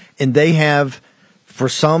in, and they have, for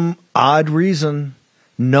some odd reason,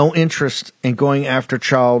 no interest in going after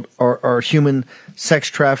child or human sex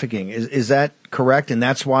trafficking. Is that correct? And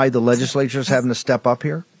that's why the legislature is having to step up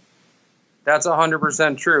here? That's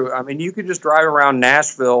 100% true. I mean, you could just drive around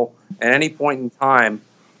Nashville at any point in time,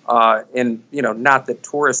 in, not the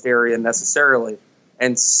tourist area necessarily,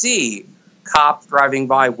 and see cops driving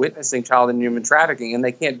by witnessing child and human trafficking, and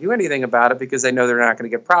they can't do anything about it because they know they're not going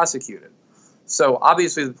to get prosecuted. So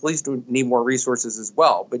obviously the police do need more resources as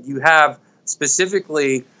well. But you have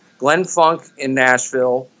specifically Glenn Funk in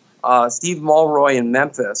Nashville, Steve Mulroy in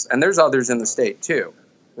Memphis, and there's others in the state too.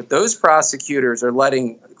 But those prosecutors are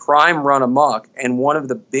letting crime run amok, and one of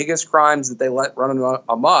the biggest crimes that they let run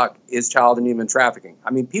amok is child and human trafficking. I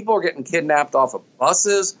mean, people are getting kidnapped off of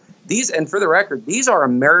buses. And for the record, these are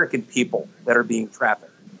American people that are being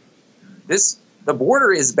trafficked. The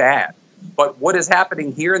border is bad, but what is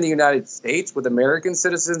happening here in the United States with American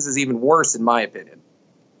citizens is even worse, in my opinion.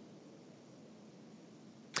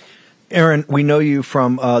 Aaron, we know you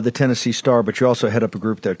from the Tennessee Star, but you also head up a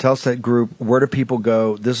group there. Tell us that group. Where do people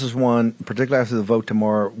go? This is one, particularly after the vote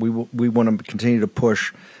tomorrow, we want to continue to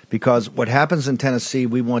push, because what happens in Tennessee,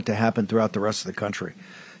 we want to happen throughout the rest of the country.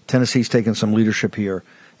 Tennessee's taken some leadership here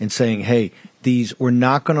in saying, hey, we're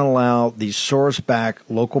not going to allow these Soros-backed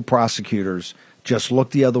local prosecutors just look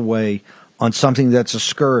the other way on something that's a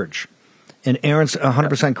scourge. And Aaron's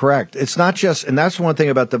 100% correct. It's not just, and that's one thing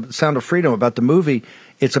about the Sound of Freedom, about the movie,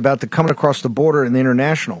 it's about the coming across the border and the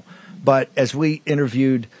international. But as we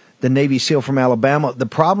interviewed the Navy SEAL from Alabama, the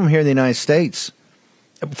problem here in the United States,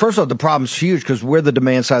 first of all, the problem's huge because we're the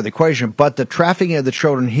demand side of the equation, but the trafficking of the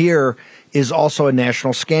children here is also a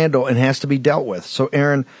national scandal and has to be dealt with. So,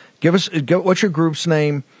 Aaron, what's your group's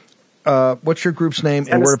name? And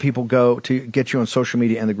where do people go to get you on social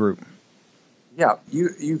media and the group? Yeah,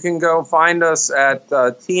 you can go find us at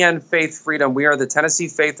TN Faith Freedom. We are the Tennessee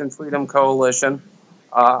Faith and Freedom Coalition.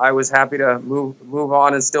 I was happy to move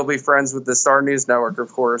on and still be friends with the Star News Network, of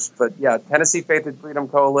course. But yeah, Tennessee Faith and Freedom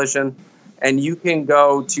Coalition. And you can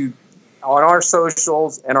go on our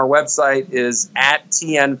socials, and our website is at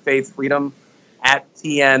TN Faith Freedom, at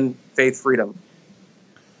TN Faith Freedom.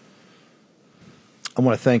 I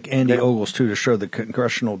want to thank Andy Ogles, too, to show the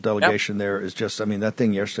congressional delegation there is just, that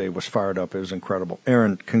thing yesterday was fired up. It was incredible.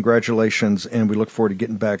 Aaron, congratulations, and we look forward to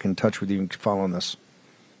getting back in touch with you and following this.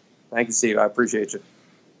 Thank you, Steve. I appreciate you.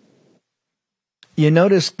 You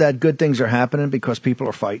notice that good things are happening because people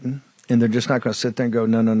are fighting, and they're just not going to sit there and go,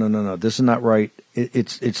 no, this is not right.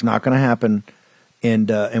 It's not going to happen, and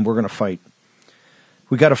we're going to fight.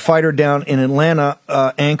 We got a fighter down in Atlanta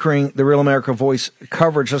anchoring the Real America Voice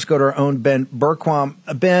coverage. Let's go to our own Ben Berquam.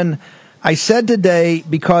 Ben, I said today,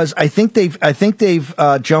 because I think they've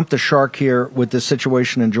jumped the shark here with this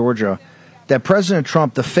situation in Georgia, that President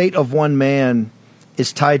Trump, the fate of one man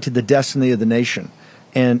is tied to the destiny of the nation.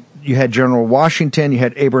 And you had General Washington, you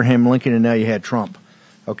had Abraham Lincoln, and now you had Trump.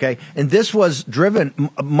 Okay? And this was driven,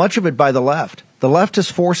 much of it, by the left. The left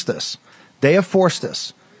has forced this. They have forced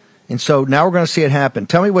this. And so now we're going to see it happen.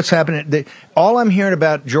 Tell me what's happening. All I'm hearing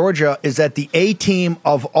about Georgia is that the A-team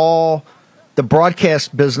of all the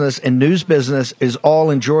broadcast business and news business is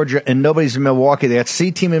all in Georgia, and nobody's in Milwaukee. They got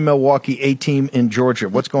C-team in Milwaukee, A-team in Georgia.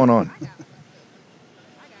 What's going on?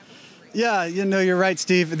 Yeah, you're right,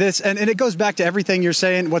 Steve. And it goes back to everything you're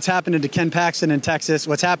saying, what's happening to Ken Paxton in Texas,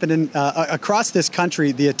 what's happening across this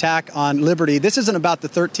country, the attack on liberty. This isn't about the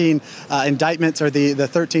 13 indictments or the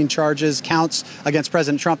 13 counts against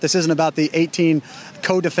President Trump. This isn't about the 18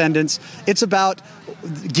 co-defendants. It's about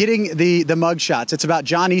getting the mugshots. It's about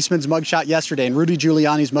John Eastman's mugshot yesterday and Rudy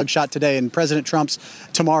Giuliani's mugshot today and President Trump's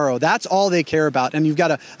tomorrow. That's all they care about. And you've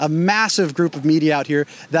got a massive group of media out here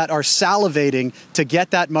that are salivating to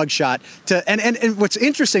get that mugshot. And what's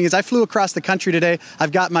interesting is I flew across the country today.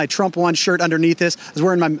 I've got my Trump One shirt underneath this. I was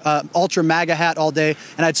wearing my Ultra MAGA hat all day.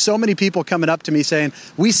 And I had so many people coming up to me saying,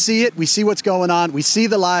 we see it. We see what's going on. We see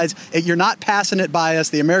the lies. You're not passing it by us.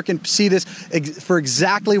 The Americans see this for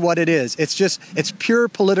exactly what it is. It's pure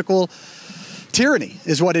political tyranny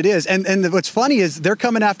is what it is. And what's funny is they're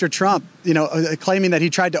coming after Trump, claiming that he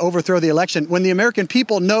tried to overthrow the election when the American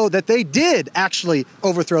people know that they did actually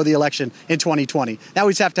overthrow the election in 2020. Now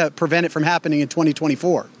we just have to prevent it from happening in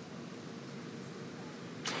 2024.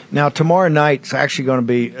 Now, tomorrow night's actually going to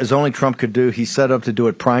be, as only Trump could do, he set up to do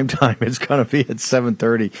it prime time. It's going to be at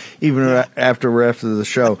 7:30, even after the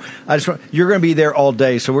show. You're going to be there all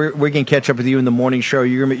day, so we can catch up with you in the morning show.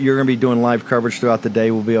 You're going to be doing live coverage throughout the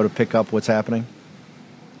day. We'll be able to pick up what's happening.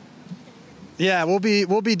 Yeah, we'll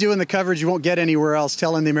be doing the coverage you won't get anywhere else,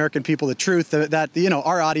 telling the American people the truth that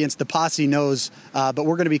our audience, the posse, knows. But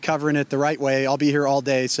we're going to be covering it the right way. I'll be here all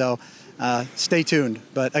day, so. Stay tuned.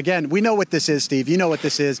 But again, we know what this is, Steve. You know what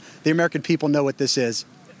this is. The American people know what this is.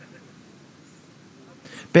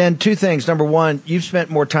 Ben, two things. Number one, you've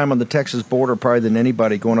spent more time on the Texas border probably than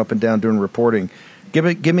anybody going up and down doing reporting.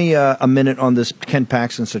 Give me a minute on this Ken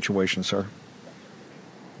Paxton situation, sir.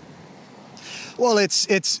 Well,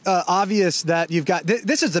 it's obvious that you've got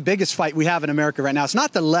this is the biggest fight we have in America right now. It's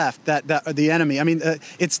not the left that are the enemy. I mean,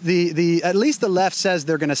 it's the at least the left says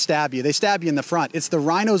they're going to stab you. They stab you in the front. It's the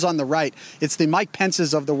rhinos on the right. It's the Mike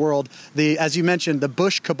Pences of the world. As you mentioned, the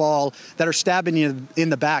Bush cabal that are stabbing you in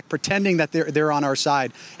the back, pretending that they're on our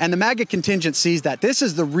side. And the MAGA contingent sees that. This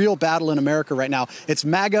is the real battle in America right now. It's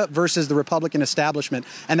MAGA versus the Republican establishment,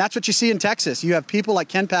 and that's what you see in Texas. You have people like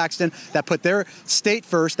Ken Paxton that put their state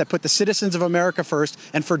first, that put the citizens of America first,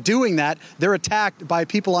 and for doing that, they're attacked by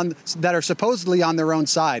people that are supposedly on their own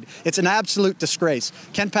side. It's an absolute disgrace.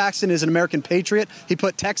 Ken Paxton is an American patriot. He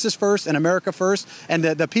put Texas first and America first, and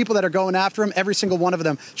the people that are going after him, every single one of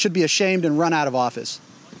them should be ashamed and run out of office.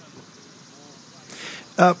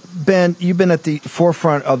 Ben, you've been at the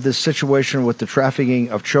forefront of this situation with the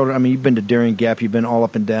trafficking of children. I mean, you've been to Darien Gap. You've been all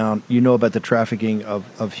up and down. You know about the trafficking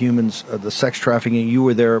of humans, the sex trafficking. You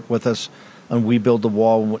were there with us on We Build the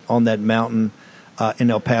Wall on that mountain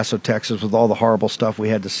in El Paso, Texas, with all the horrible stuff we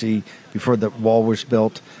had to see before the wall was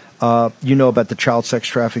built. You know about the child sex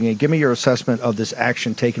trafficking. Give me your assessment of this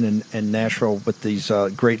action taken in Nashville with these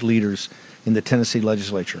great leaders in the Tennessee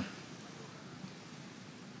legislature.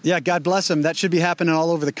 Yeah, God bless them. That should be happening all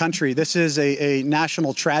over the country. This is a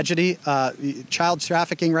national tragedy. Child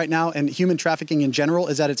trafficking right now and human trafficking in general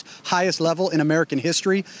is at its highest level in American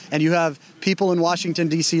history. And you have people in Washington,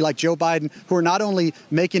 D.C. like Joe Biden who are not only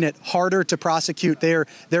making it harder to prosecute, they're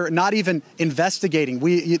not even investigating.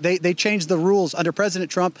 They changed the rules. Under President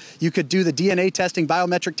Trump, you could do the DNA testing,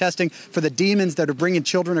 biometric testing for the demons that are bringing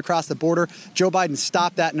children across the border. Joe Biden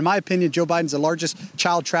stopped that. And in my opinion, Joe Biden's the largest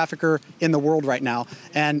child trafficker in the world right now.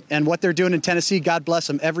 And what they're doing in Tennessee, God bless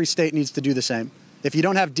them, every state needs to do the same. If you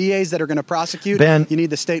don't have DAs that are going to prosecute, Ben, you need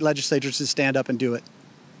the state legislatures to stand up and do it.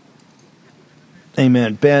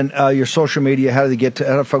 Amen. Ben, your social media, how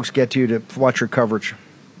do folks get to you to watch your coverage?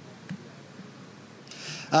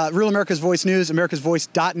 Real America's Voice News,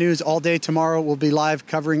 americasvoice.news all day. Tomorrow we'll be live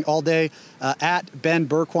covering all day at Ben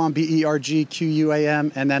Bergquam,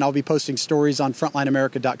 BERGQUAM, and then I'll be posting stories on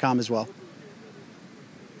frontlineamerica.com as well.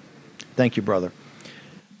 Thank you, brother.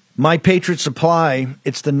 My Patriot Supply,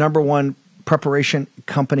 it's the number one preparation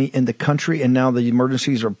company in the country, and now the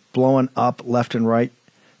emergencies are blowing up left and right.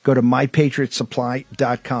 Go to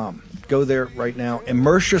mypatriotsupply.com. Go there right now.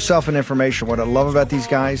 Immerse yourself in information. What I love about these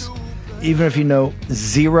guys, even if you know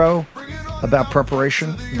zero about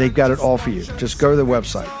preparation, they've got it all for you. Just go to their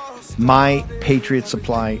website,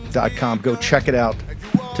 mypatriotsupply.com. Go check it out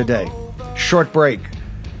today. Short break.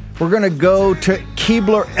 We're going to go to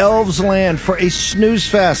Keebler Elves Land for a snooze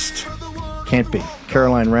fest. Can't be.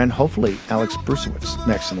 Caroline Wren, hopefully Alex Brusewitz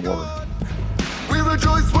next in the War Room. We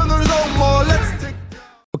rejoice when there's no more.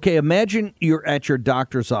 Okay, imagine you're at your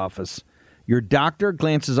doctor's office. Your doctor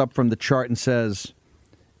glances up from the chart and says,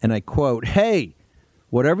 and I quote, "Hey,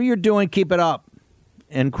 whatever you're doing, keep it up,"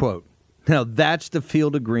 end quote. Now, that's the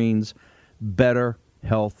Field of Greens Better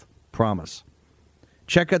Health Promise.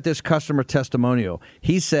 Check out this customer testimonial.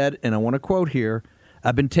 He said, and I want to quote here,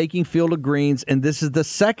 "I've been taking Field of Greens, and this is the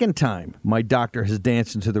second time my doctor has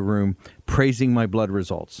danced into the room praising my blood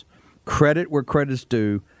results. Credit where credit's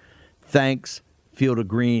due. Thanks, Field of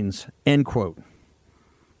Greens," end quote.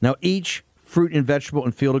 Now, each fruit and vegetable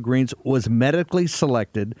in Field of Greens was medically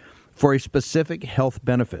selected for a specific health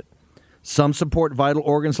benefit. Some support vital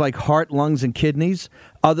organs like heart, lungs, and kidneys.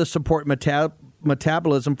 Others support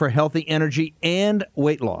metabolism for healthy energy and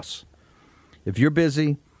weight loss. If you're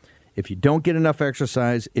busy, if you don't get enough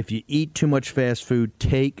exercise, if you eat too much fast food,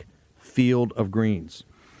 take Field of Greens.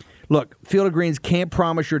 Look, Field of Greens can't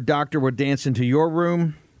promise your doctor will dance into your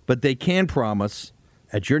room, but they can promise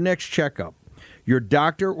at your next checkup, your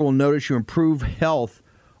doctor will notice you improve health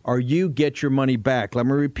or you get your money back. Let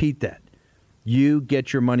me repeat that. You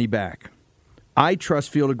get your money back. I trust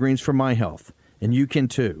Field of Greens for my health, and you can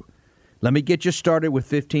too. Let me get you started with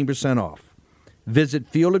 15% off.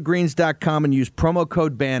 Visit fieldofgreens.com and use promo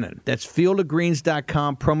code Bannon. That's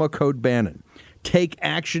fieldofgreens.com, promo code Bannon. Take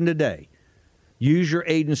action today. Use your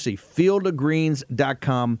agency,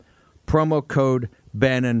 fieldofgreens.com, promo code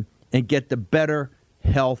Bannon, and get the Better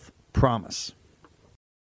Health Promise.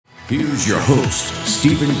 Here's your host,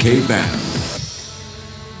 Stephen K. Bannon.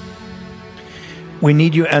 We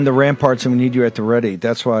need you and the ramparts, and we need you at the ready.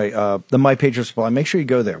 That's why the My Patriot Supply, make sure you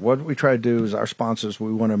go there. What we try to do is our sponsors,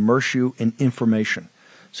 we want to immerse you in information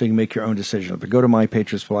so you can make your own decision. But go to My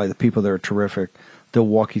Patriot Supply. The people there are terrific. They'll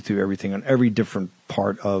walk you through everything on every different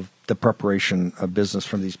part of the preparation of business,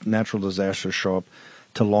 from these natural disasters show up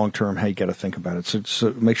to long-term, how you got to think about it.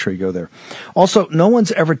 So make sure you go there. Also, no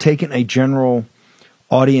one's ever taken a general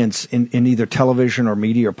audience in either television or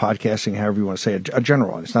media or podcasting, however you want to say it, a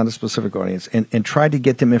general audience, not a specific audience, and try to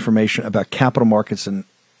get them information about capital markets and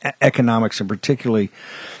economics, and particularly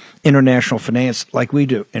international finance like we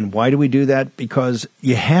do. And why do we do that? Because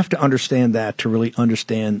you have to understand that to really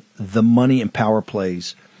understand the money and power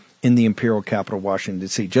plays in the imperial capital of Washington,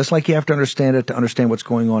 D.C., just like you have to understand it to understand what's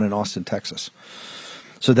going on in Austin, Texas.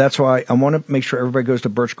 So that's why I want to make sure everybody goes to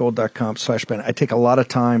birchgold.com/Bannon. I take a lot of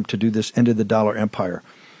time to do this End of the Dollar Empire.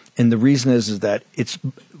 And the reason is that it's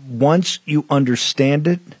once you understand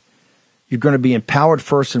it, you're going to be empowered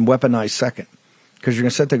first and weaponized second. Because you're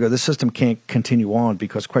going to sit there and go, this system can't continue on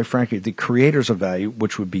because, quite frankly, the creators of value,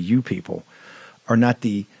 which would be you people, are not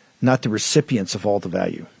the recipients of all the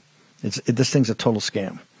value. This thing's a total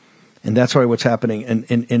scam. And that's why what's happening,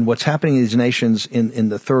 and what's happening in these nations in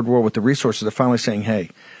the third world with the resources, they're finally saying, hey,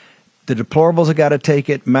 the deplorables have got to take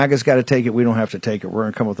it, MAGA's got to take it, we don't have to take it. We're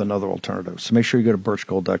going to come with another alternative. So make sure you go to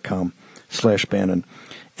birchgold.com/Bannon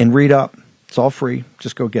and read up. It's all free.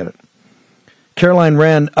 Just go get it. Caroline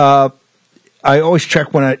Wren, I always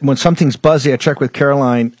check when something's buzzy, I check with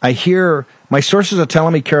Caroline. I hear, my sources are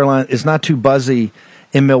telling me Caroline is not too buzzy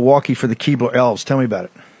in Milwaukee for the Keebler Elves. Tell me about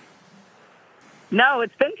it. No,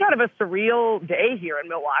 it's been kind of a surreal day here in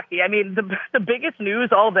Milwaukee. I mean, the biggest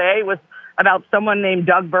news all day was about someone named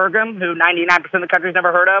Doug Burgum, who 99% of the country's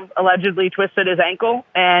never heard of, allegedly twisted his ankle,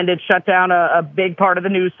 and it shut down a big part of the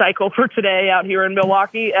news cycle for today out here in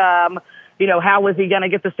Milwaukee. You know, how was he going to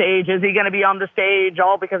get the stage? Is he going to be on the stage?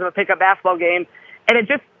 All because of a pickup basketball game. And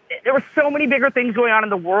there were so many bigger things going on in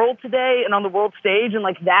the world today and on the world stage, and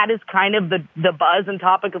like that is kind of the buzz and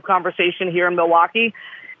topic of conversation here in Milwaukee.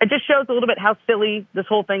 It just shows a little bit how silly this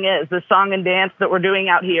whole thing is. The song and dance that we're doing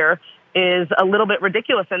out here is a little bit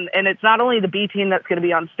ridiculous. And it's not only the B team that's going to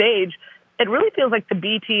be on stage. It really feels like the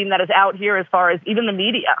B team that is out here as far as even the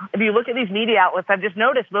media. If you look at these media outlets, I've just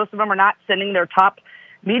noticed most of them are not sending their top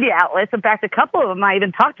media outlets. In fact, a couple of them I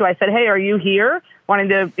even talked to. I said, hey, are you here? Wanting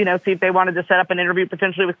to, see if they wanted to set up an interview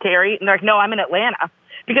potentially with Kerry. And they're like, no, I'm in Atlanta.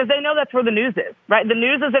 Because they know that's where the news is, right? The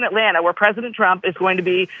news is in Atlanta, where President Trump is going to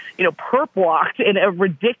be, perp walked in a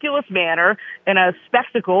ridiculous manner in a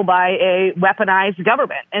spectacle by a weaponized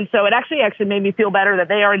government. And so it actually made me feel better that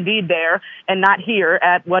they are indeed there and not here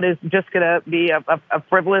at what is just going to be a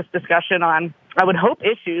frivolous discussion on, I would hope,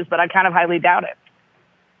 issues, but I kind of highly doubt it.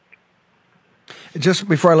 Just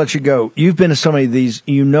before I let you go, you've been to so many of these,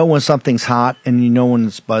 when something's hot and when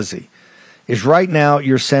it's buzzy. Is right now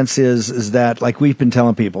your sense is that, like we've been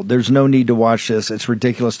telling people, there's no need to watch this. It's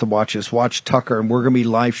ridiculous to watch this. Watch Tucker, and we're going to be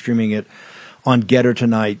live streaming it on Getter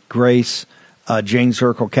tonight. Grace, Jane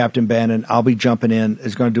Zirkle, Captain Bannon. I'll be jumping in.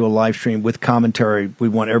 Is going to do a live stream with commentary. We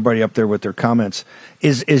want everybody up there with their comments.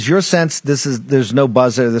 Is your sense there's no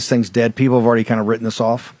buzz there? This thing's dead. People have already kind of written this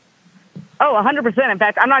off. Oh, 100%. In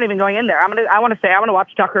fact, I'm not even going in there. I want to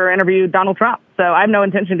watch Tucker interview Donald Trump. So I have no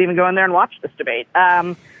intention to even go in there and watch this debate.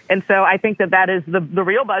 And so I think that is the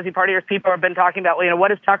real buzzy part here. People have been talking about,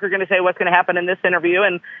 what is Tucker going to say? What's going to happen in this interview?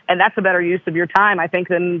 And that's a better use of your time, I think,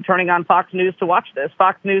 than turning on Fox News to watch this.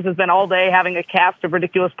 Fox News has been all day having a cast of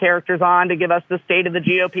ridiculous characters on to give us the state of the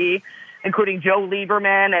GOP, including Joe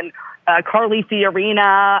Lieberman and Carly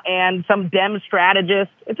Fiorina and some Dem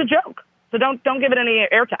strategist. It's a joke. So don't give it any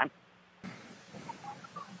airtime.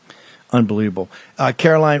 Unbelievable.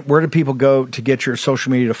 Caroline, where do people go to get your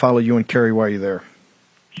social media to follow you and Carrie while you're there?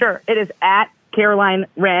 Sure. It is at Caroline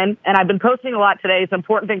Wren, and I've been posting a lot today. It's an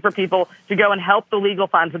important thing for people to go and help the legal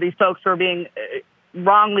funds of these folks who are being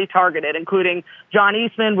wrongly targeted, including John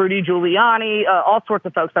Eastman, Rudy Giuliani, all sorts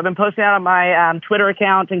of folks. I've been posting out on my Twitter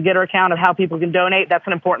account and Getter account of how people can donate. That's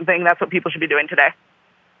an important thing. That's what people should be doing today.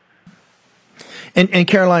 And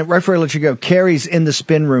Caroline, right before I let you go, Carrie's in the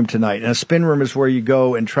spin room tonight. And a spin room is where you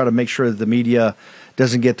go and try to make sure that the media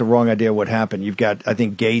doesn't get the wrong idea of what happened. You've got, I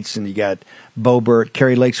think, Gates and you got Boebert.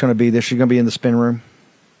 Carrie Lake's going to be there. She's going to be in the spin room?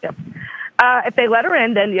 Yep. If they let her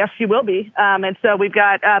in, then yes, she will be. And so we've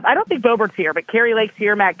got, I don't think Boebert's here, but Carrie Lake's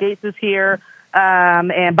here, Matt Gaetz is here,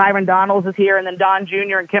 and Byron Donalds is here, and then Don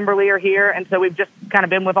Jr. and Kimberly are here. And so we've just kind of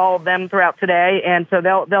been with all of them throughout today. And so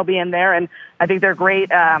they'll be in there. And I think they're great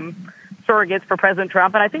surrogates for President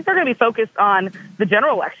Trump. And I think they're going to be focused on the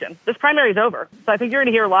general election. This primary is over. So I think you're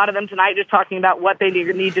going to hear a lot of them tonight just talking about what they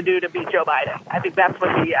need to do to beat Joe Biden. I think that's what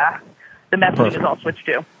the messaging is all switched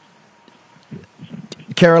to.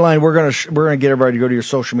 Caroline, we're going to get everybody to go to your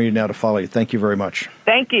social media now to follow you. Thank you very much.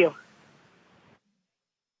 Thank you.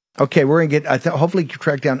 Okay, we're going to get, hopefully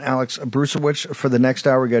track down Alex Brusewicz for the next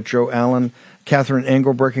hour. We got Joe Allen, Catherine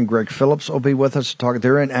Engelbrecht, and Greg Phillips will be with us to talk.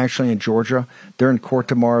 They're actually in Georgia. They're in court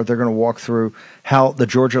tomorrow. They're going to walk through how the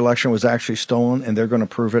Georgia election was actually stolen, and they're going to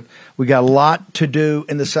prove it. We got a lot to do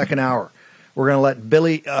in the second hour. We're going to let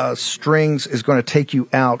Billy Strings is going to take you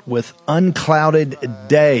out with Unclouded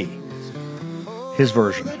Day, his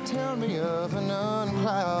version. Tell me of an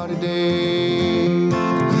unclouded day.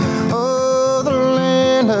 Oh, the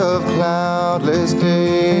land of cloudless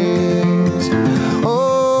days.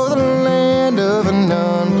 Oh, the land of an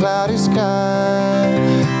unclouded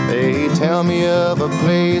sky. They tell me of a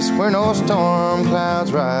place where no storm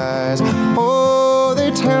clouds rise. Oh,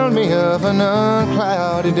 they tell me of an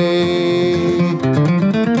unclouded day.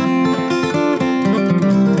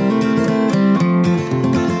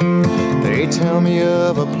 They tell me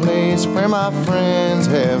of a place where my friends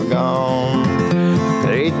have gone.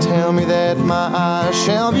 They tell me that my eyes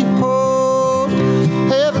shall behold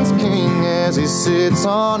heaven's king as he sits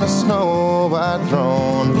on a snow-white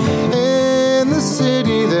throne in the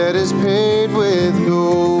city that is paved with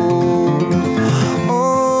gold.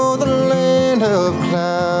 Oh, the land of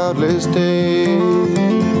cloudless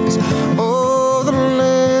days. Oh, the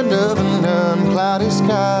land of an unclouded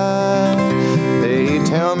sky. They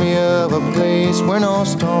tell me of a place where no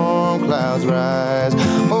storm clouds rise.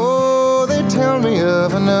 Oh, they tell me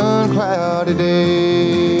of an unclouded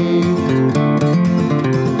day.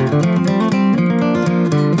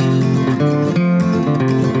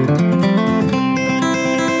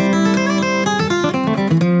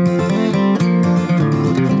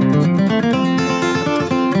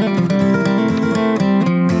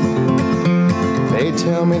 They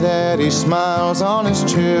tell me that he smiles on his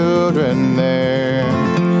children there,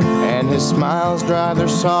 and his smiles drive their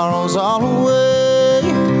sorrows all away,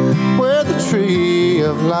 where the tree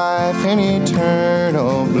of life in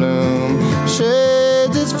eternal bloom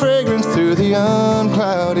sheds its fragrance through the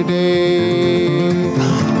unclouded day.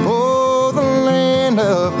 Oh, the land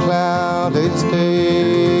of cloudless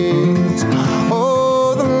days.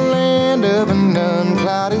 Oh, the land of an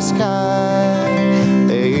unclouded sky.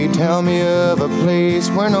 They tell me of a place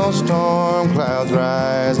where no storm clouds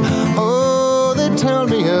rise. Oh, they tell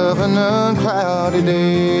me of an unclouded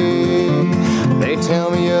day. They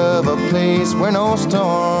tell me of a place where no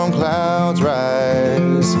storm clouds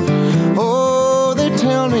rise. Oh, they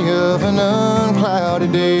tell me of an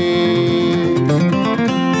unclouded day.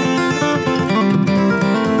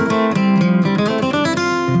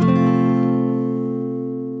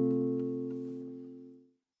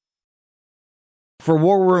 For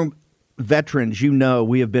War Room veterans, you know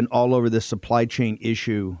we have been all over this supply chain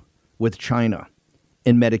issue with China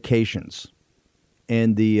and medications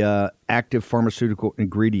and the active pharmaceutical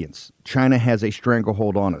ingredients. China has a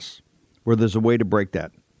stranglehold on us where there's a way to break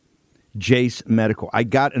that. Jace Medical. I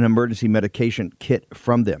got an emergency medication kit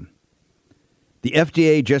from them. The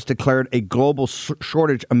FDA just declared a global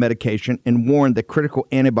shortage of medication and warned that critical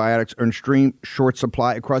antibiotics are in extreme short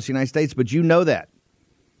supply across the United States. But you know that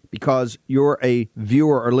because you're a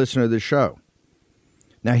viewer or listener of this show.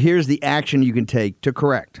 Now, here's the action you can take to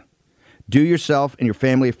correct. Do yourself and your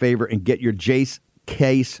family a favor and get your Jace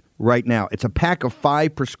case right now. It's a pack of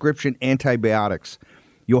 5 prescription antibiotics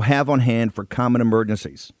you'll have on hand for common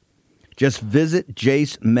emergencies. Just visit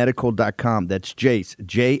jacemedical.com. That's Jace,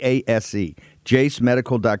 J-A-S-E,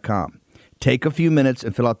 jacemedical.com. Take a few minutes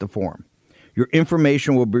and fill out the form. Your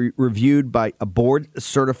information will be reviewed by a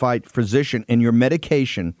board-certified physician, and your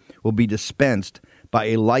medication will be dispensed by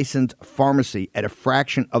a licensed pharmacy at a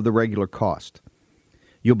fraction of the regular cost.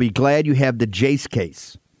 You'll be glad you have the Jace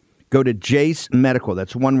case. Go to Jace Medical,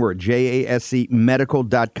 that's one word, J-A-S-E,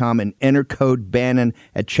 medical.com, and enter code Bannon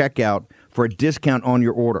at checkout for a discount on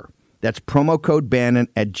your order. That's promo code Bannon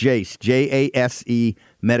at Jace, J-A-S-E,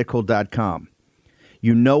 medical.com.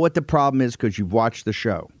 You know what the problem is because you've watched the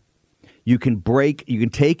show. You can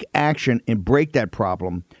take action and break that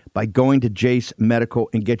problem by going to Jace Medical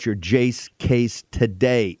and get your Jace case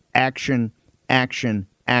today. Action, action,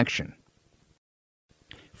 action.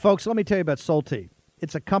 Folks, let me tell you about Solti.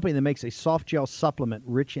 It's a company that makes a soft gel supplement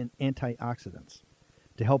rich in antioxidants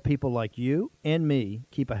to help people like you and me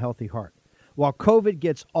keep a healthy heart. While COVID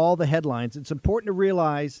gets all the headlines, it's important to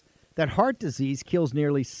realize that heart disease kills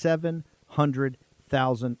nearly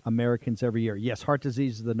 700,000 Americans every year. Yes, heart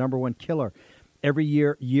disease is the number one killer every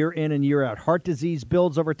year, year in and year out. Heart disease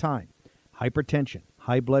builds over time. Hypertension,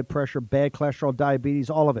 high blood pressure, bad cholesterol, diabetes,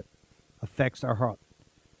 all of it affects our heart.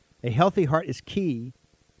 A healthy heart is key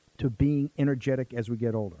to being energetic as we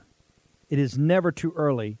get older. It is never too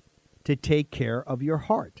early to take care of your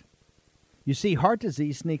heart. You see, heart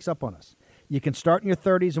disease sneaks up on us. You can start in your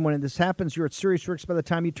 30s, and when this happens, you're at serious risk by the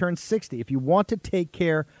time you turn 60. If you want to take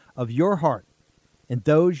care of your heart and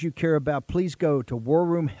those you care about, please go to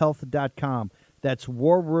warroomhealth.com. That's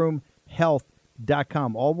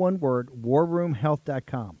warroomhealth.com. All one word,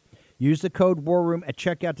 warroomhealth.com. Use the code WARROOM at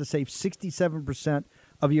checkout to save 67%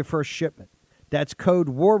 of your first shipment. That's code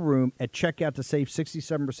WARROOM at checkout to save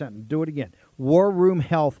 67%. And do it again. Warroom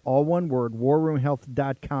Health, all one word,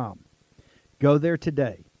 warroomhealth.com. Go there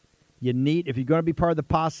today. If you're going to be part of the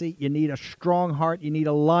posse, you need a strong heart. You need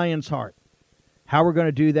a lion's heart. How we're going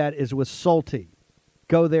to do that is with Solti.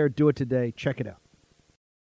 Go there, do it today. Check it out.